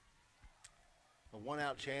a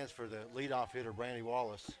one-out chance for the leadoff hitter, Brandy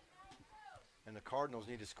Wallace. And the Cardinals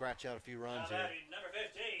need to scratch out a few runs Now here. batting, number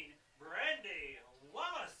 15, Brandy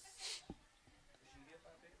Wallace. Was she hit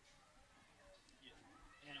by pitch? Yeah.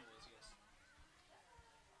 And it was, yes. Okay,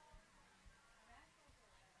 Brandy.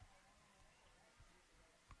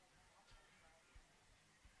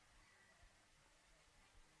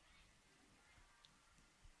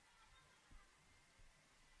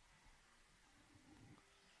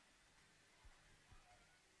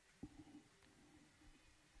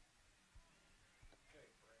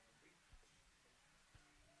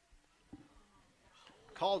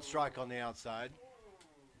 Called strike on the outside.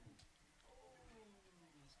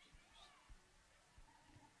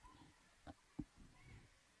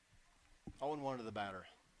 Oh, and 1 to the batter.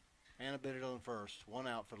 Anna Bennett on first. 1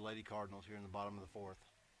 out for the Lady Cardinals here in the bottom of the fourth.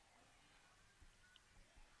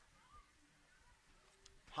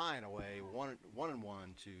 High and away, 1-1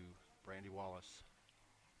 to Brandy Wallace.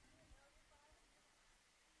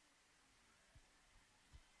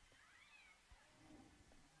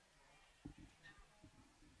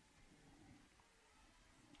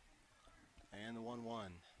 And the 1-1.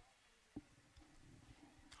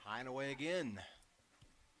 High and away again.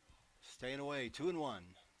 Staying away, 2-1.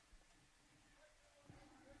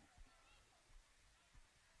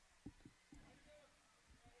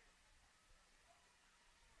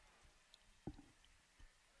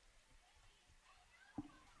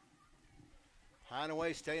 High and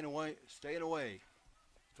away, staying away, staying away.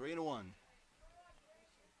 3-1.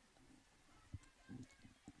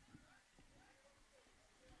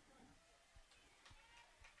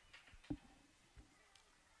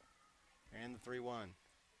 And the 3-1.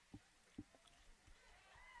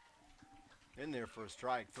 In there for a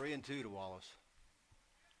strike. 3-2 to Wallace.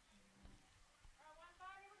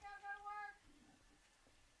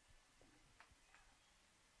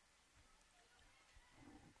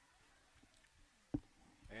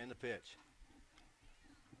 And the pitch.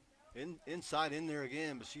 Inside in there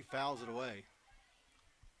again, but she fouls it away.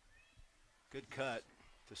 Good cut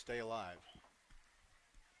to stay alive.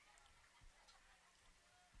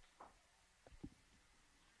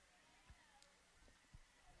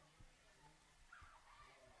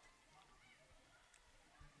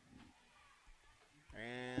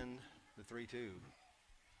 And the 3-2.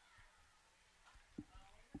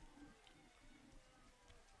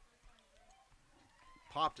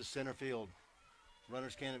 Pop to center field.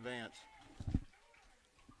 Runners can't advance.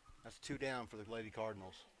 That's 2 down for the Lady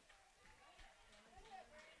Cardinals.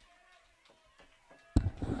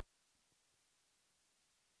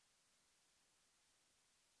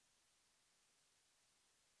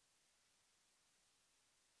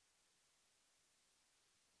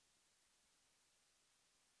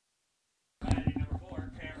 Batting number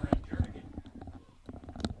 4, Cameron Jernigan.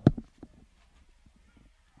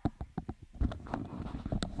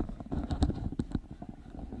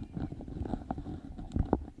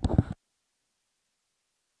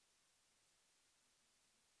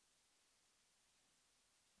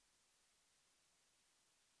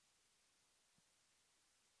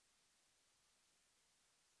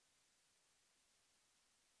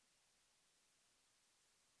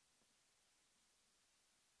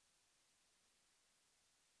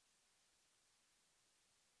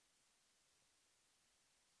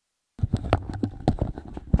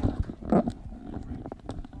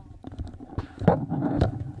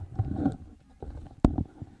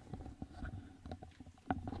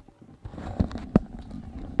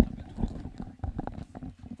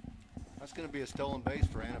 That's going to be a stolen base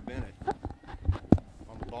for Anna Bennett.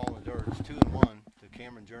 On the ball in the dirt. It's 2-1 to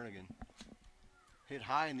Cameron Jernigan. Hit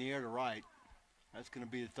high in the air to right. That's going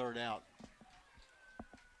to be the 3rd out.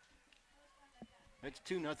 It's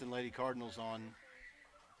 2-0 Lady Cardinals on.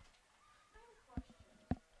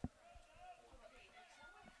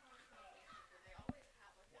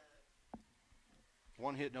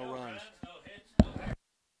 One hit, no runs. No hits, no errors.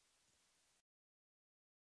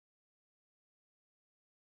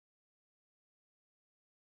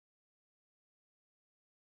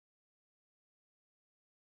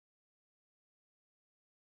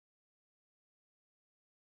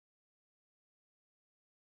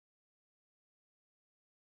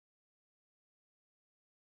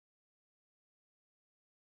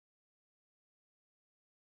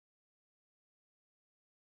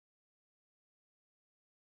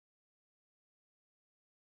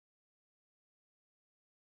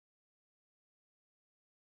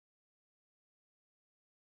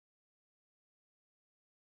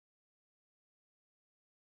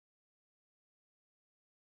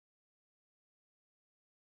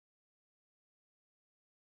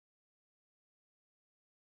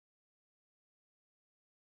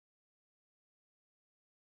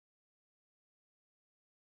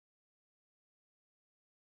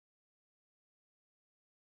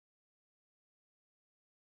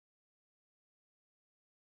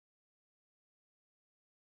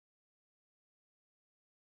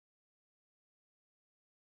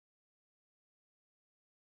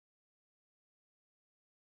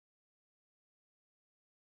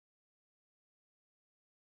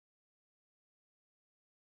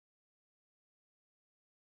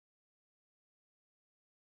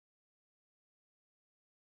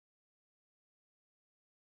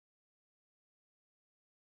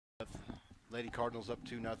 Lady Cardinals up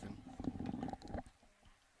 2-0.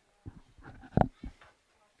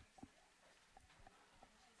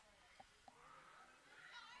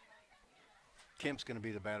 Kemp's going to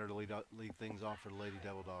be the batter to lead things off for the Lady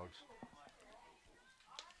Devil Dogs.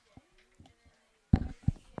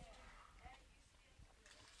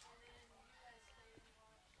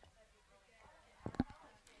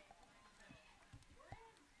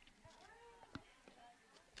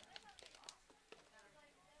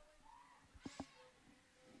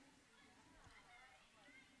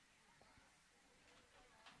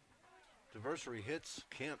 Diversary hits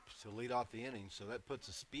Kemp to lead off the inning, so that puts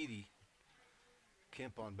a speedy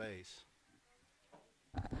Kemp on base.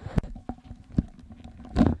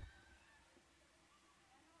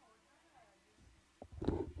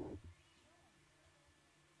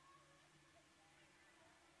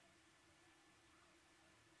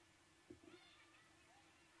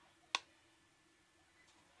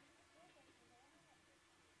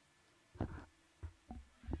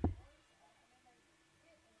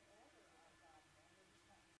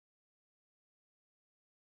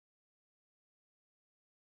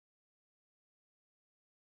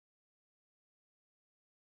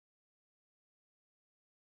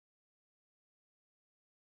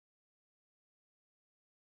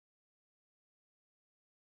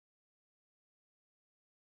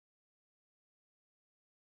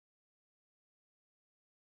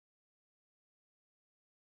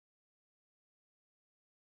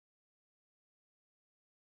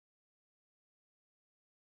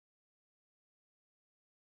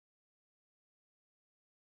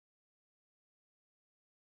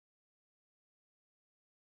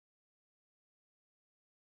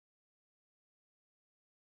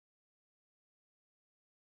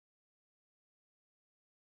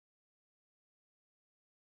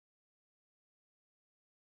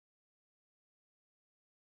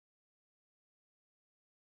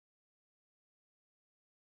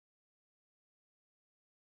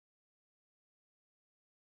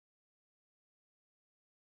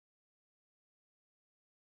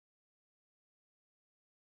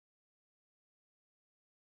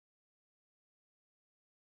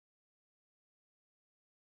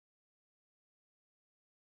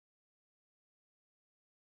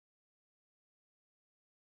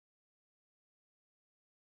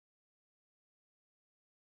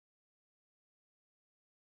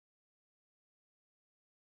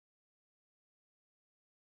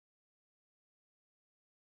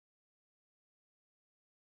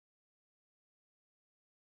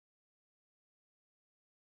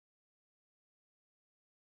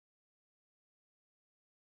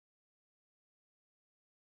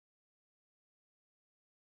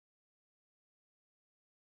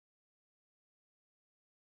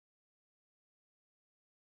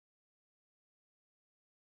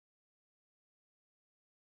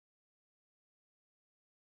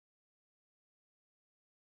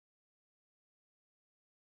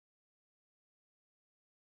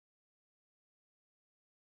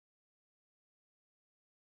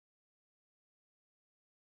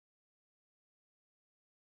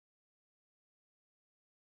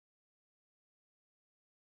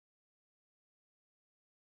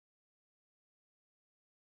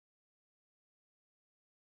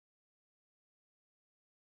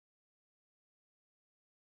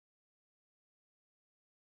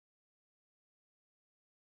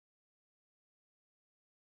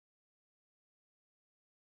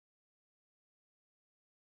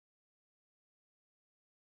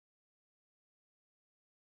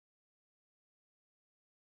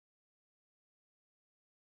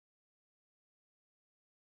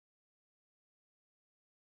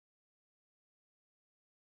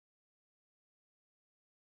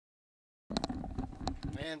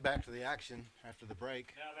 And back to the action after the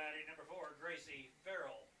break. Now batting number 4, Gracie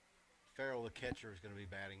Farrell. Farrell, the catcher, is going to be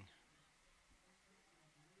batting.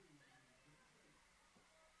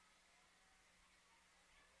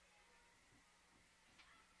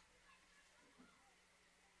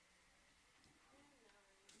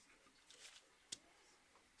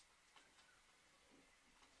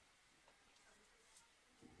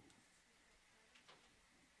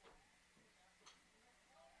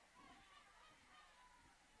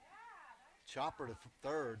 Chopper to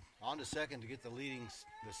third, on to second to get the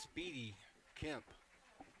speedy Kemp.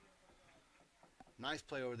 Nice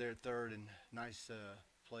play over there at third, and nice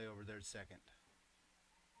play over there at second.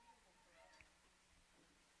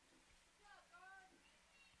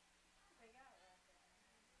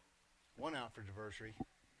 One out for Diversary.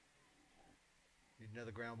 Need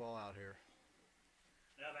another ground ball out here.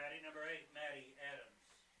 Now batting number 8, Maddie Adams.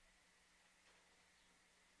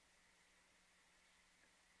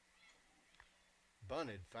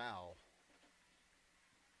 Bunted foul.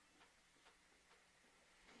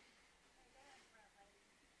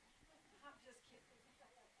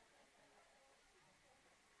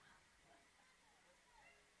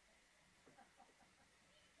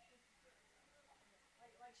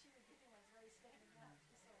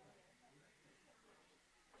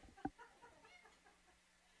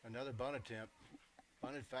 Another bunt attempt.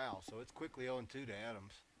 Bunted foul, so it's quickly 0-2 to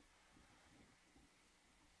Adams.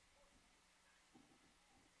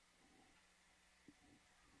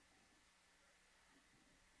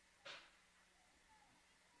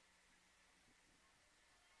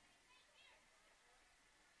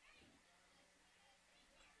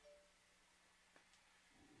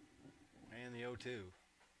 0-2.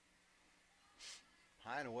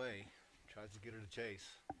 High and away. Tries to get her to chase.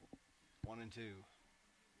 1-2.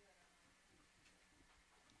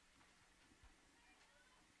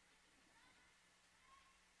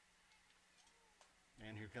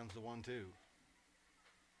 And here comes the 1-2.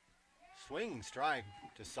 Swinging strike,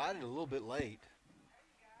 decided a little bit late.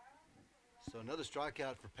 So another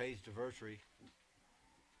strikeout for Paige Diversary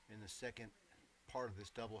in the second part of this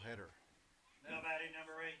doubleheader. Now batting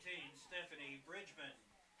number 18, Stephanie Bridgman.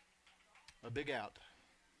 A big out.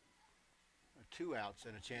 2 outs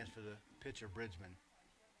and a chance for the pitcher Bridgman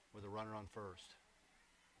with a runner on first.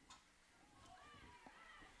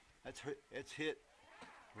 It's hit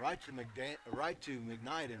right to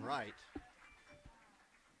McKnight and right.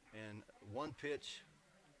 And 1 pitch,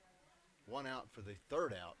 1 out for the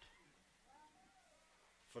third out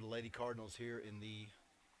for the Lady Cardinals here in the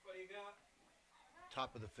What do you got?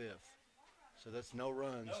 top of the 5th. So that's no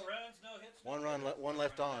runs. No runs, no hits. One no run, hitters. one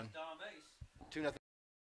left on. Base. 2-0.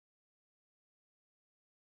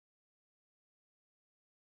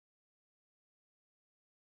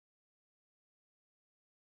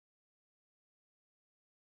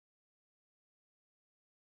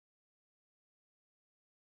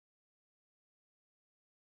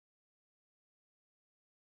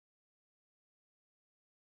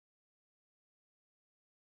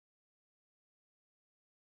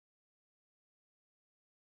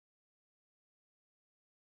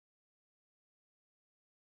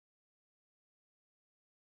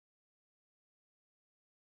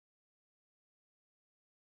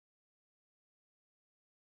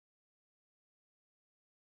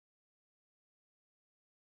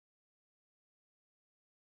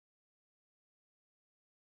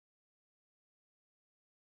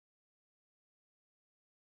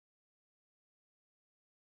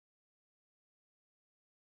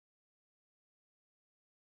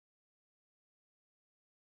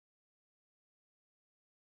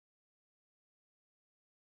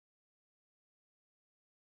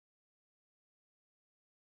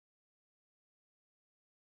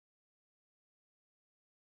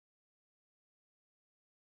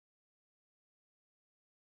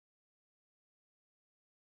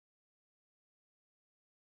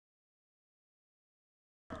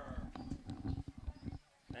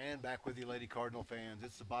 And back with you, Lady Cardinal fans.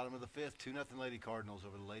 It's the bottom of the 5th. 2-0 Lady Cardinals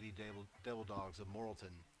over the Lady Devil Dogs of Morrilton.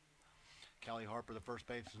 Callie Harper, the first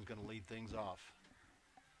baseman, is going to lead things off.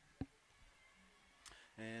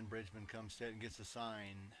 And Bridgman comes set and gets a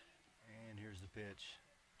sign. And here's the pitch.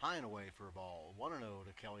 High and away for a ball. 1-0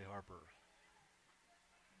 to Callie Harper.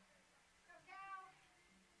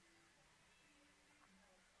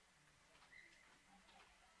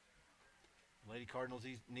 Lady Cardinals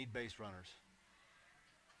need base runners.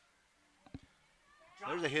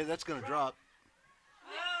 There's a hit. That's going to drop.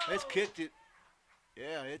 It's kicked it.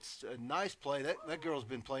 Yeah, it's a nice play. That girl's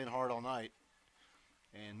been playing hard all night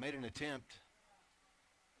and made an attempt.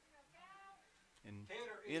 And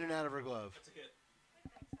in and out of her glove. It's a hit.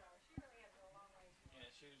 Yeah,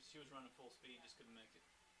 she was running full speed, just couldn't make it.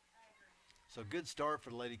 So good start for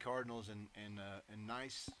the Lady Cardinals and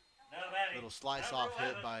nice Now batting, little slice number off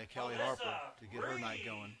hit 11, by Callie Melissa Harper to get her night Reed.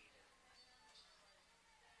 going.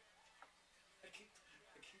 I keep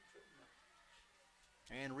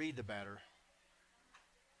putting And Reed the batter.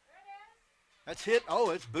 That's hit.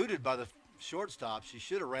 Oh, it's booted by the shortstop. She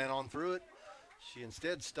should have ran on through it. She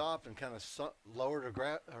instead stopped and kind of lowered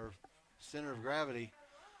her center of gravity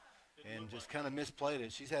and just kind of misplayed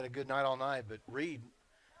it. She's had a good night all night, but Reed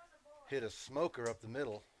hit a smoker up the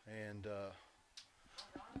middle and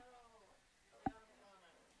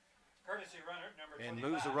Courtesy runner, number and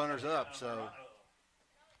 25, moves the runners up. So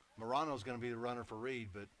Morano. Morano's going to be the runner for Reed,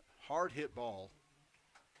 but hard hit ball.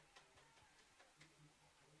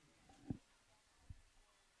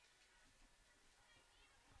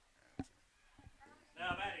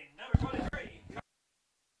 Now batting, number 23.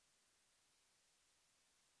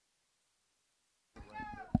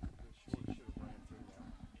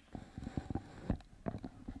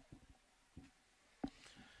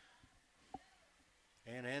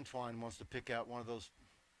 And Antoine wants to pick out one of those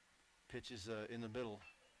pitches in the middle.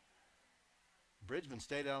 Bridgman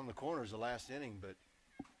stayed out on the corners the last inning, but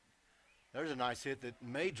there's a nice hit that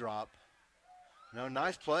may drop. No,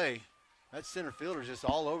 nice play. That center fielder's just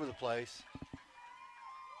all over the place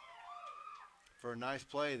for a nice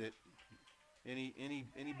play that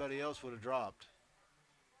anybody else would have dropped.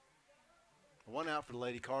 1 out for the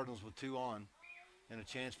Lady Cardinals with 2 on and a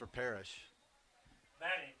chance for Parrish.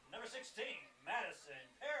 Batting, number 16, Madison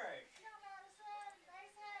Parrish.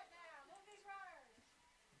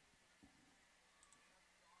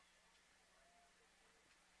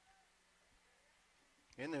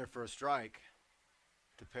 In there for a strike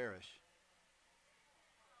to Parrish.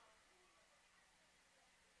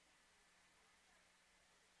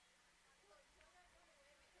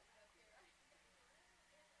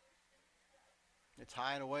 It's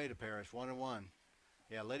high and away to Parrish, 1-1.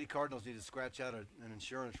 Yeah, Lady Cardinals need to scratch out an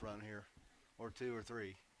insurance run here, or 2 or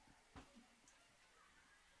 3.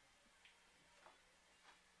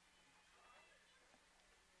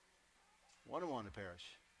 One and one to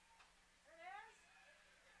Parrish.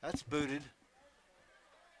 That's booted.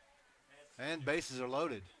 And bases are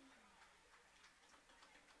loaded.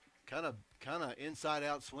 Kind of inside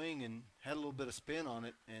out swing and had a little bit of spin on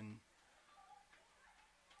it, and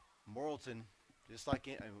Morrilton, just like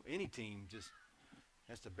any team, just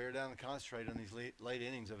has to bear down and concentrate on these late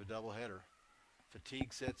innings of a doubleheader.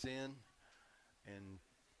 Fatigue sets in,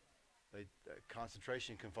 and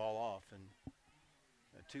concentration can fall off. And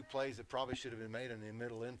 2 plays that probably should have been made in the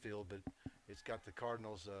middle infield, but it's got the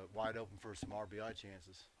Cardinals wide open for some RBI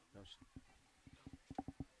chances.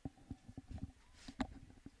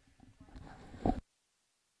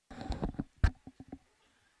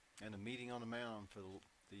 And a meeting on the mound for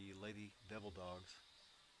the Lady Devil Dogs.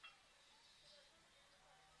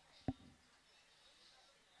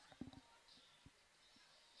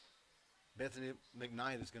 Bethany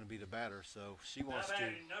McKnight is going to be the batter, so she wants to.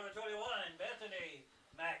 Number 21, Bethany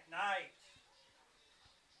McKnight.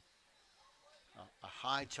 A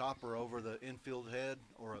high chopper over the infield head,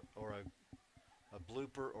 or a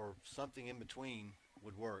blooper, or something in between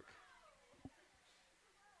would work.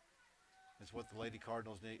 It's what the Lady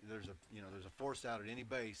Cardinals need. There's a force out at any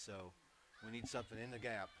base, so we need something in the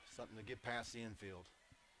gap, something to get past the infield.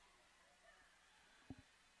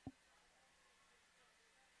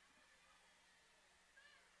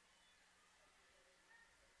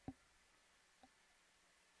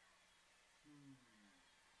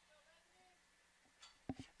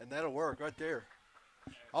 And that'll work right there.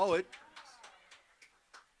 Oh, it.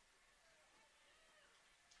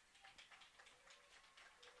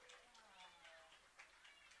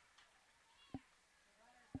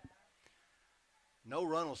 No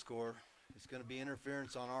run will score. It's going to be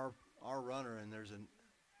interference on our runner, and there's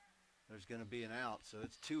going to be an out. So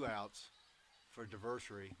it's 2 outs for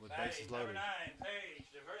Varsity with bases loaded. Number 9, Paige,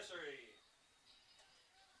 Varsity.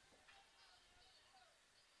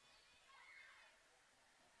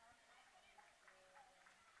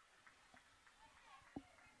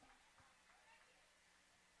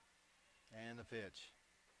 And the pitch.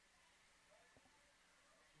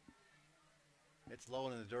 It's low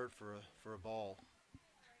in the dirt for a ball.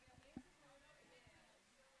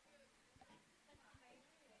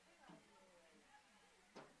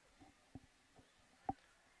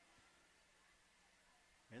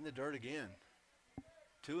 In the dirt again.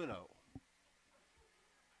 2-0.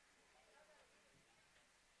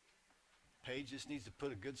 Paige just needs to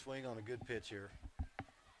put a good swing on a good pitch here.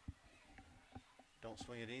 Don't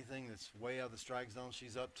swing at anything that's way out of the strike zone.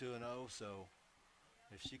 She's up 2-0, so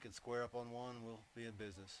if she can square up on one, we'll be in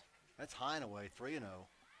business. That's high and away, 3-0.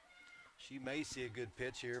 She may see a good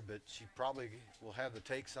pitch here, but she probably will have the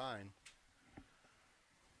take sign.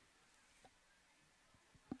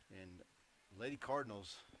 And Lady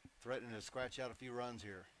Cardinals threatening to scratch out a few runs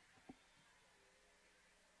here.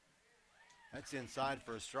 That's inside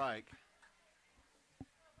for a strike.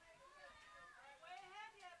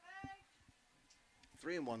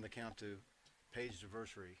 Three and 1 the count to Paige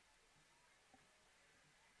Varsity.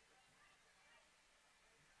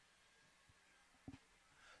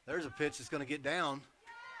 There's a pitch that's going to get down.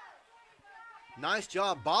 Nice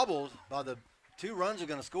job, bobbled by the 2 runs are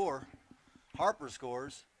going to score. Harper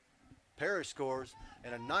scores, Parrish scores,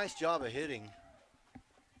 and a nice job of hitting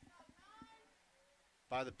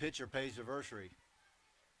by the pitcher, Paige Varsity.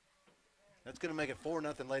 That's going to make it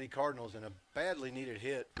 4-0 Lady Cardinals, and a badly needed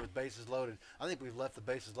hit with bases loaded. I think we've left the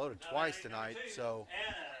bases loaded twice tonight, so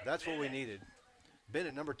that's what we needed.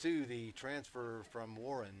 Bennett, number 2, the transfer from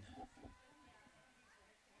Warren.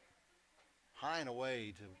 High and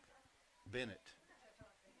away to Bennett.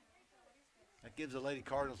 That gives the Lady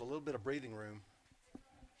Cardinals a little bit of breathing room,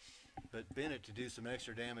 but Bennett to do some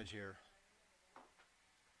extra damage here.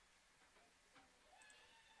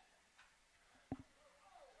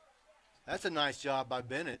 That's a nice job by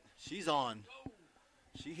Bennett. She's on.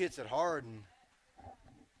 She hits it hard and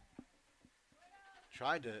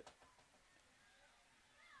tried to.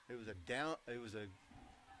 It was a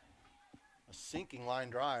sinking line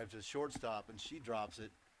drive to the shortstop, and she drops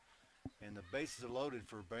it. And the bases are loaded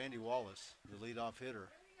for Brandy Wallace, the leadoff hitter.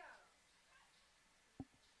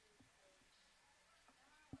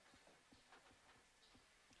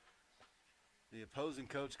 The the opposing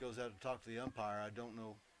coach goes out to talk to the umpire. I don't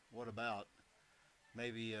know what about.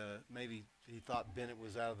 Maybe he thought Bennett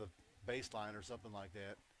was out of the baseline or something like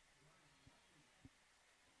that.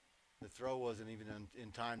 The throw wasn't even in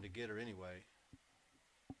time to get her anyway.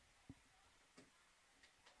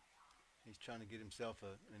 He's trying to get himself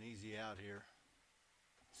an easy out here.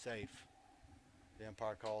 Safe. The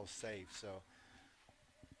umpire calls safe, so.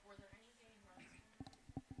 Were there any game runs?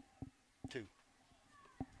 2.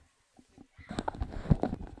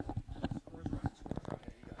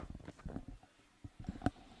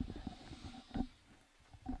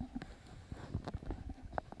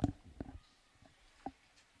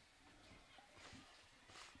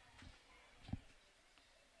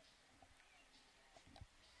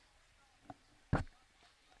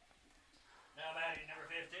 Now batting number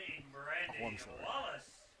 15, Brandy Oh, I'm sorry. Wallace.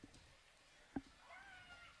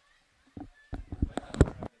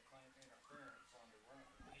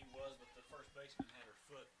 He was, but the first baseman had her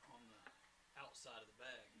foot on the outside of the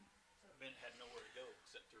bag. Bennett had nowhere to go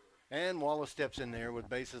except through her. And Wallace steps in there with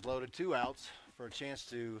bases loaded, 2 outs for a chance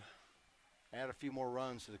to add a few more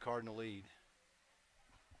runs to the Cardinal lead.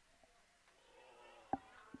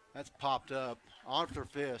 That's popped up off her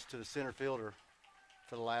fist to the center fielder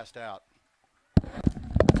for the last out.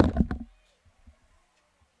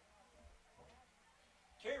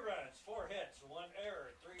 Two runs, 4 hits, 1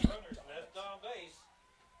 error, 3 runners left on base.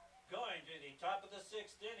 Going to the top of the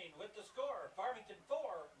 6th inning with the score, Farmington 4,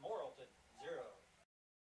 Morrilton 0.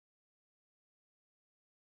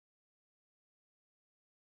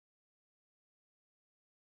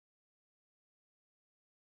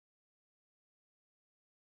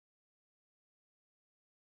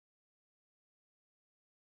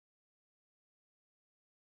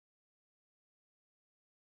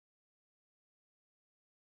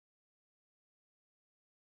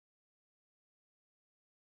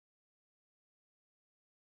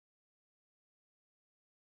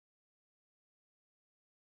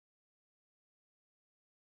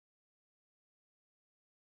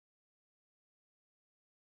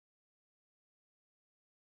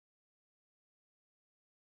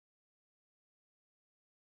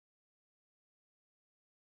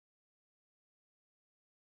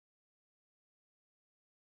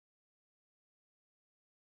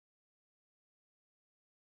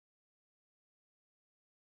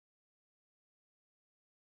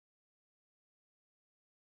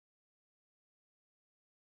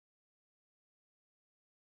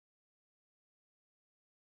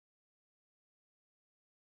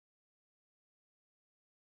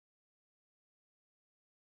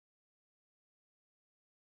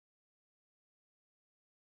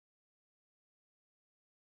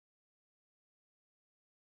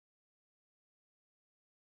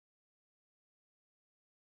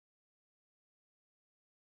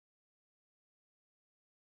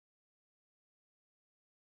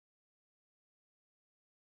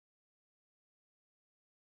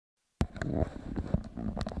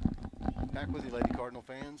 Back with you, Lady Cardinal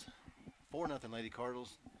fans. 4-0 Lady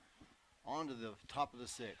Cardinals on to the top of the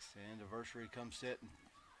 6th. And Varsity comes set.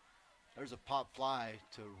 There's a pop fly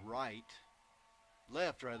to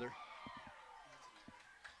left rather.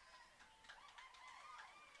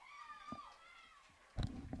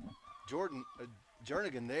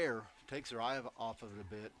 Jernigan there takes her eye off of it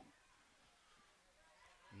a bit.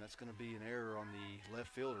 And that's going to be an error on the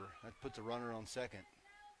left fielder. That puts a runner on second.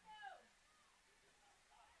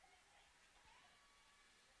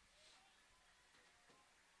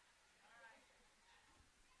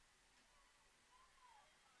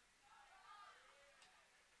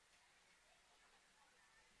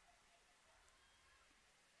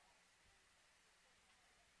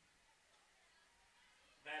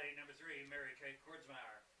 Batting number 3, Mary Kate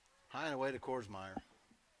Kordsmeyer. High and away to Korsmeyer.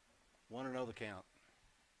 1-0 the count.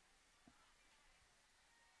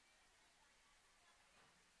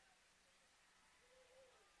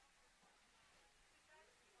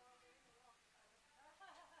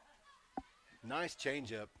 Nice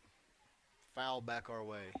changeup. Foul back our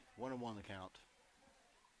way. 1-1 the count.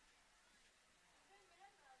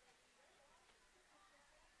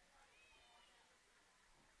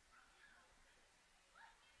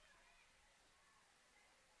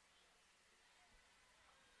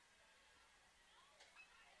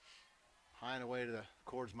 High and away to the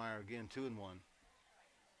Kordsmeyer again, 2-1.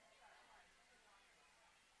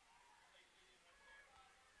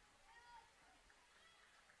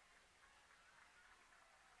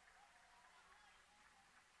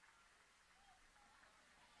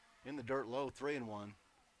 In the dirt low, 3-1.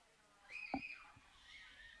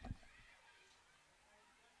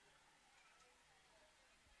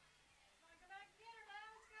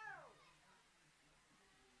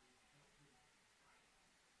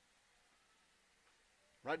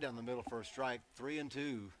 right down the middle for a strike.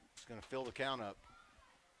 3-2. It's going to fill the count up.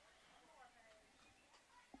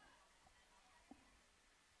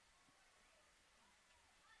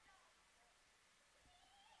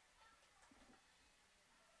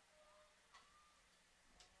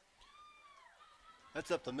 That's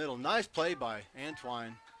up the middle. Nice play by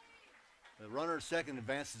Antwine. The runner at second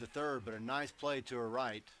advances to third, but a nice play to her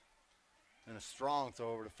right. And a strong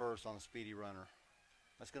throw over to first on a speedy runner.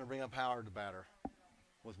 That's going to bring up Howard, the batter,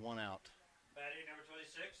 with one out. Batting number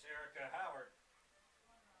 26, Erica Howard.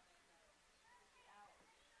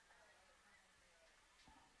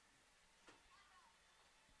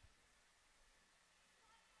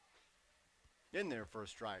 In there for a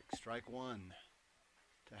strike. Strike one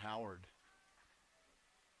to Howard.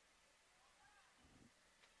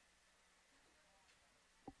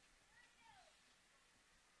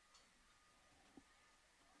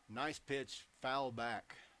 Nice pitch, foul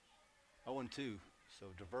back. 0-2, so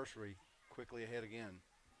Varsity quickly ahead again.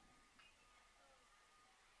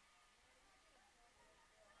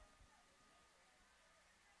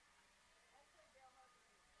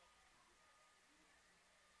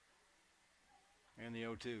 And the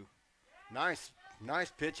 0-2. Nice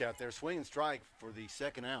pitch out there. Swing and strike for the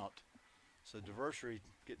second out. So Varsity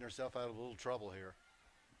getting herself out of a little trouble here.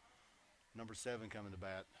 Number 7 coming to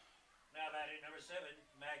bat. Now batting number 7,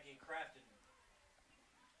 Maggie Crafton.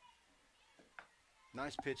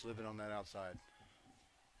 Nice pitch living on that outside.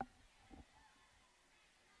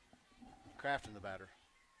 Crafton, the batter.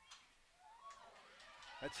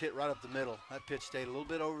 That's hit right up the middle. That pitch stayed a little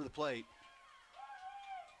bit over the plate.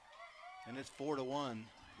 And it's 4-1,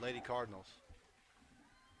 Lady Cardinals.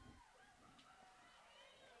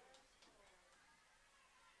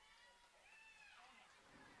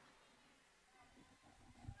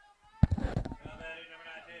 Now batting number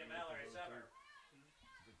 19, Mallory Summer. It's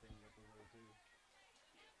a good thing you got those other two.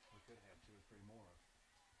 We could have 2 or 3 more.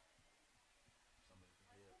 Somebody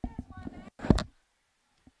could hit.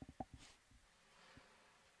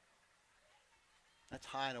 That's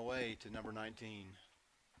high and away to number 19.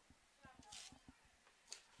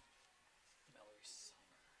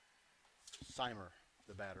 Seimer,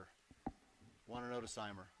 the batter. 1-0 to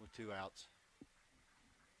Seimer with 2 outs.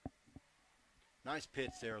 Nice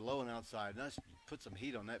pitch there, low and outside. Nice, put some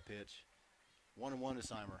heat on that pitch. 1-1 to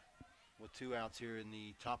Seimer with 2 outs here in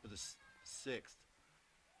the top of the 6th.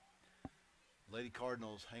 Lady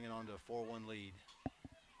Cardinals hanging on to a 4-1 lead.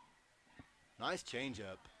 Nice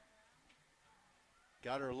changeup.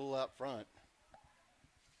 Got her a little out front.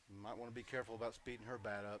 You might want to be careful about speeding her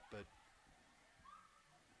bat up, but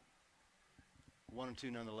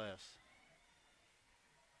 1-2 nonetheless.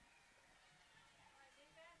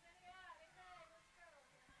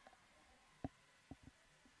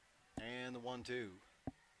 And the 1-2.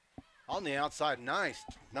 On the outside, nice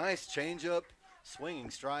changeup, swinging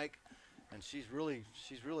strike, and she's really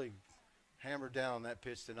hammered down on that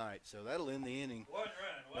pitch tonight. So that'll end the inning. One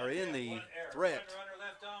run, Or one in hit, the one error. threat. One runner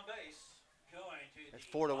left on base. Going to That's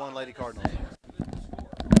the 4-1 bottom Lady of the Cardinals. 6th with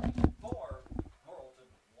the score 4, Morrilton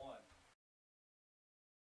 1.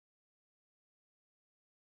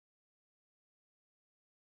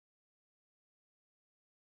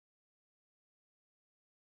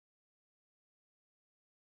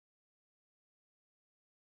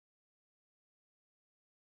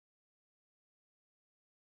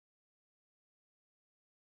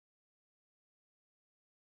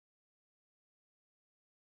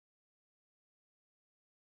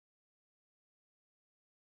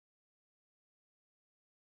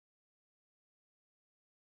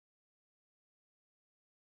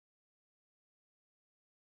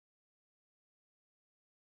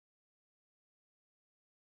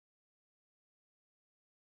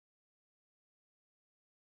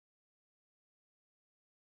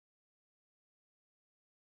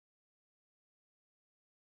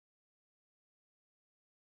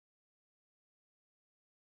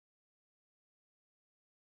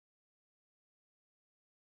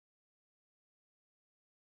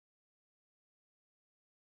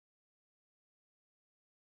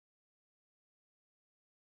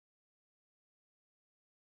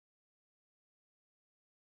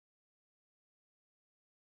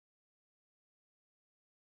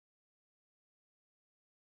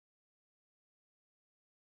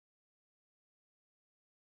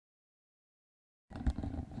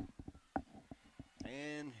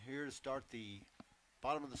 And here to start the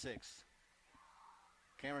bottom of the 6th.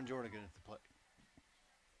 Cameron Jordan at the plate.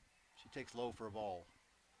 She takes low for a ball.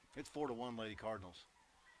 It's 4-1 Lady Cardinals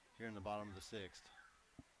here in the bottom of the 6th.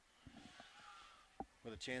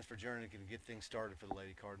 With a chance for Jordan to get things started for the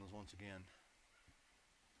Lady Cardinals once again.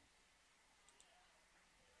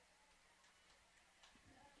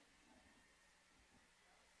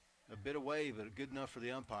 a bit away, but good enough for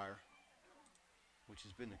the umpire, which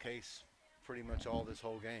has been the case pretty much all this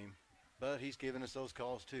whole game. But he's given us those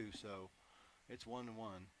calls too, so it's 1-1.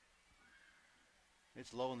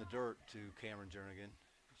 It's low in the dirt to Cameron Jernigan.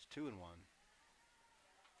 It's 2-1.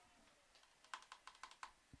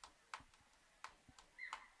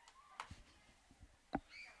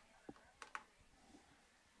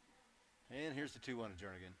 And here's the 2-1 to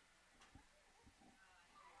Jernigan.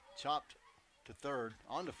 Chopped to third,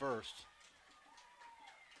 on to first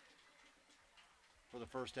for the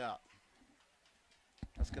first out.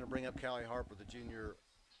 That's going to bring up Callie Harper, the junior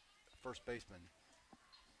first baseman.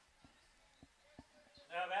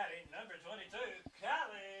 Now batting, number 22,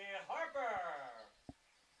 Callie Harper.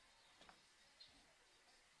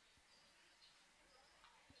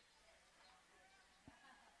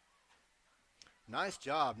 Nice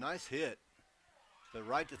job, nice hit, but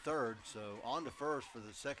right to third, so on to first for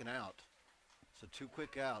the second out. So 2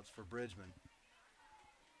 quick outs for Bridgman.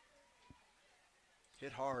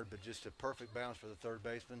 Hit hard, but just a perfect bounce for the third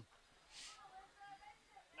baseman.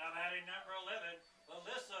 Now batting, number 11,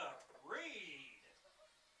 Melissa Reed.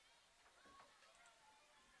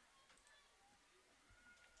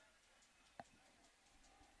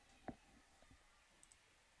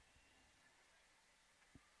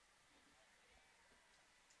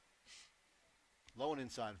 Low and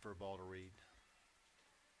inside for a ball to Reed.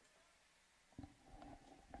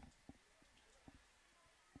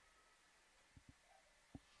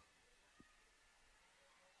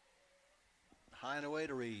 High and away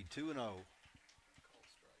to Reed, 2-0. Called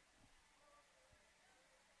strike.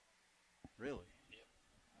 Really? Yep.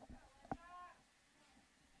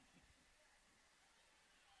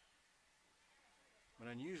 An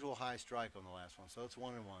unusual high strike on the last one, so it's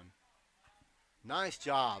 1-1. Nice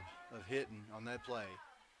job of hitting on that play.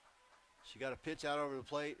 She got a pitch out over the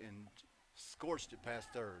plate and scorched it past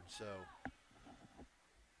third, so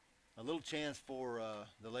a little chance for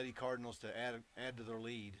the Lady Cardinals to add to their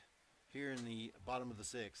lead here in the bottom of the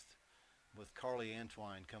 6th with Carly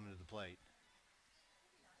Antwine coming to the plate.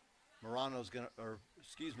 McDaniel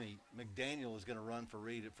is gonna run for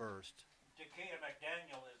Reed at first. Takia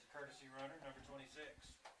McDaniel is the courtesy runner, number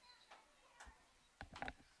 26.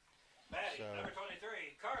 Batting, number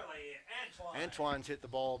 23, Carly Antwine. Antwine's hit the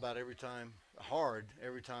ball about every time, hard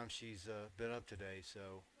every time she's been up today,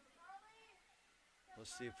 so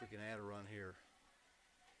let's see if we can add a run here.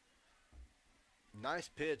 Nice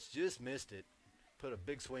pitch, just missed it. Put a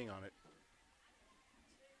big swing on it.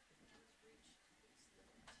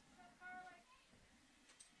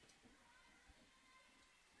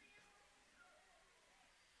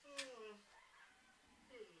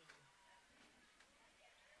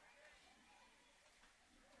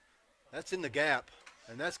 That's in the gap,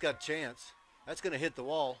 and that's got a chance. That's going to hit the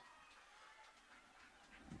wall.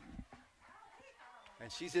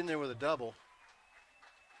 And she's in there with a double.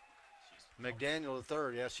 McDaniel the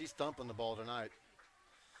third. Yeah, she's thumping the ball tonight.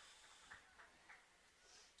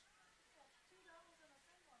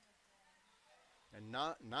 And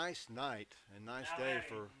nice night and nice Now day batting,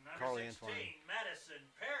 for number Carly 16, Antwine. Madison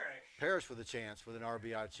Parrish. Parrish with a chance, with an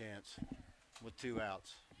RBI chance, with 2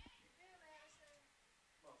 outs.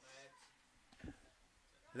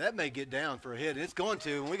 That may get down for a hit. It's going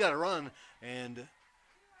to, and we got to run. And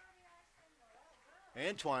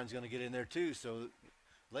Antwine's going to get in there too. So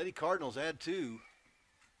Lady Cardinals add 2.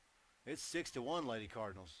 It's 6-1 Lady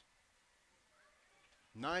Cardinals.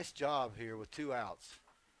 Nice job here with 2 outs.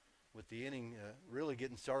 With the inning really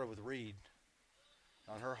getting started with Reed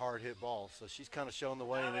on her hard hit ball. So she's kind of showing the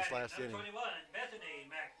way in this last inning. 21, Bethany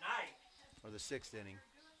McKnight. Or the 6th inning.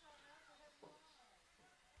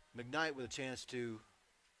 McKnight with a chance to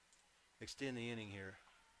extend the inning here.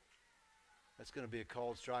 That's going to be a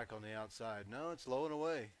called strike on the outside. No, it's low and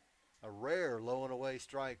away. A rare low and away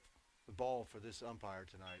strike ball for this umpire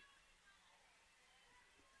tonight.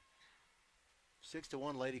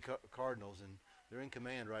 6-1 Lady Cardinals, and they're in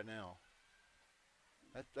command right now.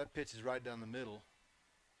 That pitch is right down the middle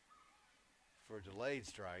for a delayed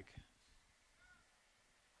strike.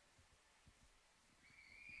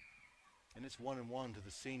 And it's 1-1 to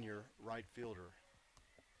the senior right fielder.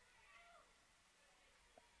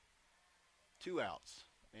 2 outs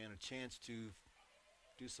and a chance to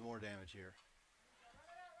do some more damage here.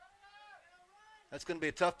 That's going to be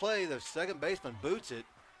a tough play. The second baseman boots it,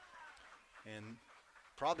 and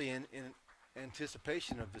probably in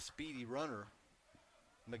anticipation of the speedy runner,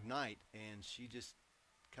 McKnight, and she just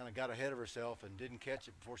kind of got ahead of herself and didn't catch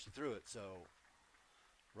it before she threw it. So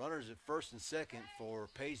runners at first and second for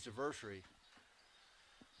Paige Diversary.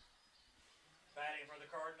 Batting for the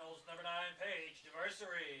Cardinals, number 9, Paige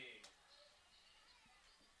Diversary.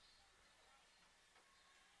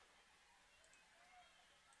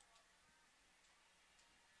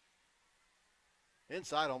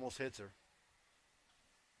 Inside almost hits her.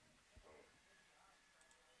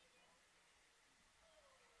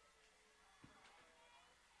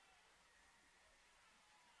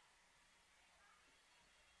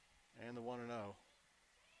 And the 1-0.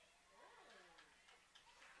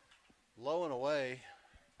 Low and away.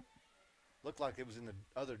 Looked like it was in the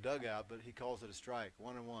other dugout, but he calls it a strike.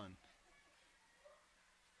 1-1.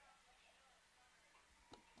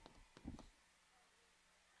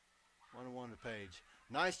 1-1 to Page.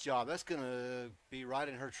 Nice job. That's going to be right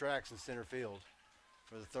in her tracks in center field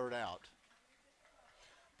for the third out.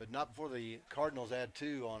 But not before the Cardinals add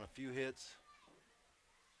 2 on a few hits.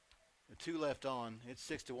 2 left on. It's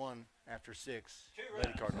 6-1 after 6.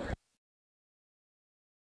 Lady Cardinals.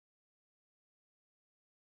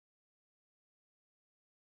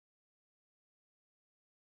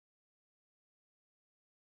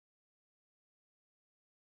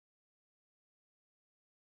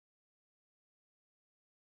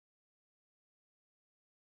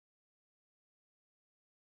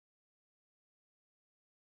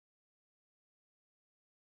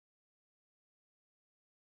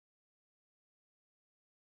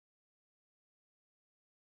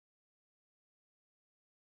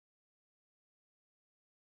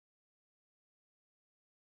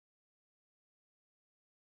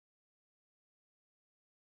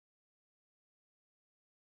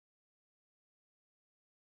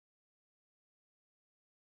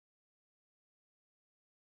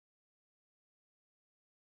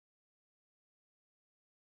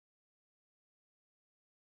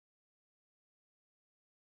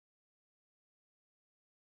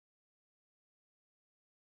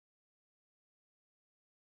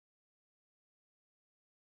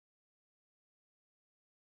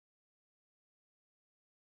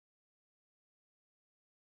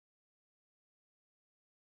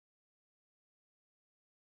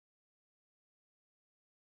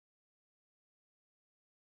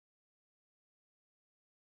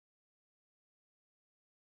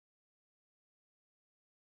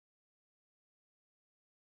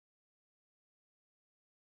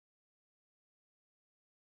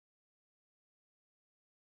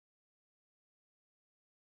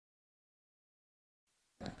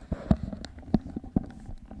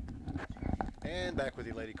 And back with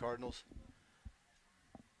you, Lady Cardinals.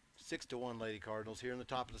 6-1 Lady Cardinals here in the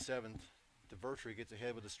top of the 7th. Varsity gets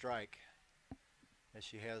ahead with a strike, as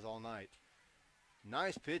she has all night.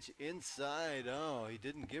 Nice pitch inside. Oh, he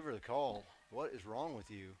didn't give her the call. What is wrong with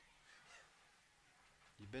you?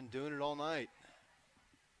 You've been doing it all night.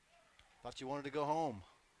 Thought you wanted to go home.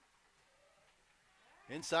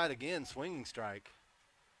 Inside again, swinging strike.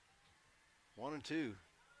 1-2.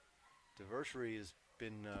 Varsity has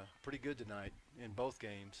been pretty good tonight in both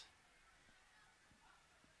games.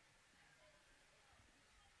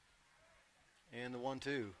 And the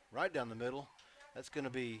 1-2 right down the middle. That's going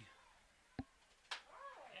to be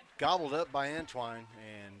gobbled up by Antoine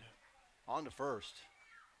and on to first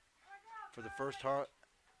for the first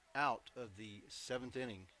out of the 7th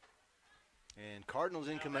inning. And Cardinals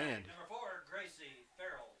in command. Number 4, Gracie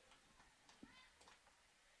Farrell.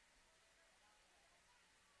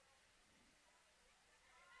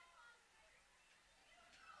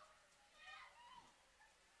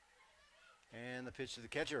 And the pitch to the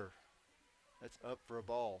catcher. That's up for a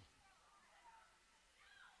ball.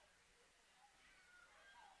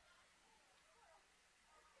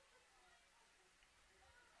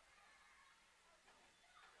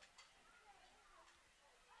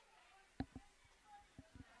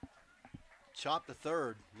 Chop to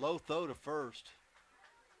third. Low throw to first.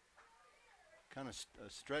 Kind of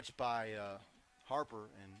stretched by Harper,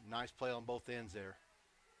 and nice play on both ends there.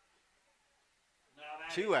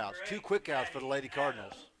 2 outs, 2 quick outs for the Lady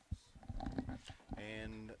Cardinals.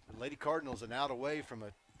 And the Lady Cardinals an out away from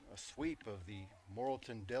a sweep of the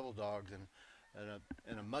Morrilton Devil Dogs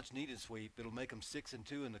and a much needed sweep. It'll make them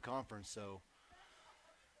 6-2 in the conference, so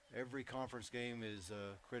every conference game is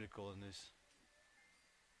critical in this.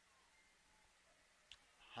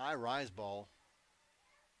 High rise ball.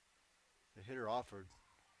 The hitter offered,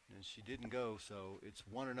 and she didn't go, so it's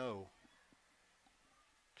 1-0 to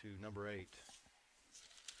number 8.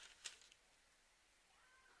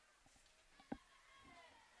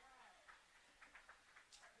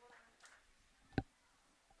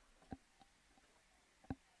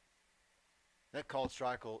 That called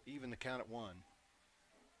strike will even the count at 1.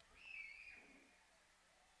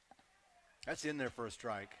 That's in there for a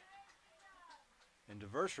strike. And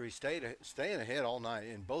Varsity staying ahead all night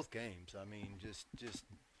in both games. I mean, just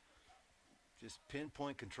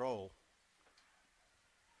pinpoint control.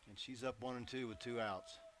 And she's up 1-2 with 2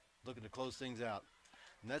 outs, looking to close things out.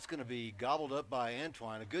 And that's going to be gobbled up by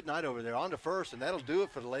Antoine. A good night over there. On to first, and that'll do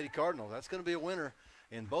it for the Lady Cardinal. That's going to be a winner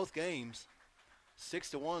in both games.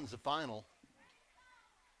 6-1 is the final.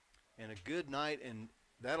 And a good night, and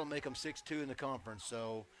that'll make them 6-2 in the conference.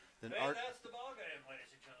 So then And that's the ball game, ladies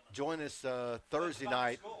and gentlemen. join us Thursday Final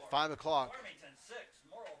night, score. 5 o'clock Farmington 6,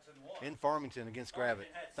 Morrilton 1. in Farmington against Gravett.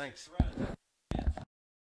 Farmington had Thanks. 6 runs.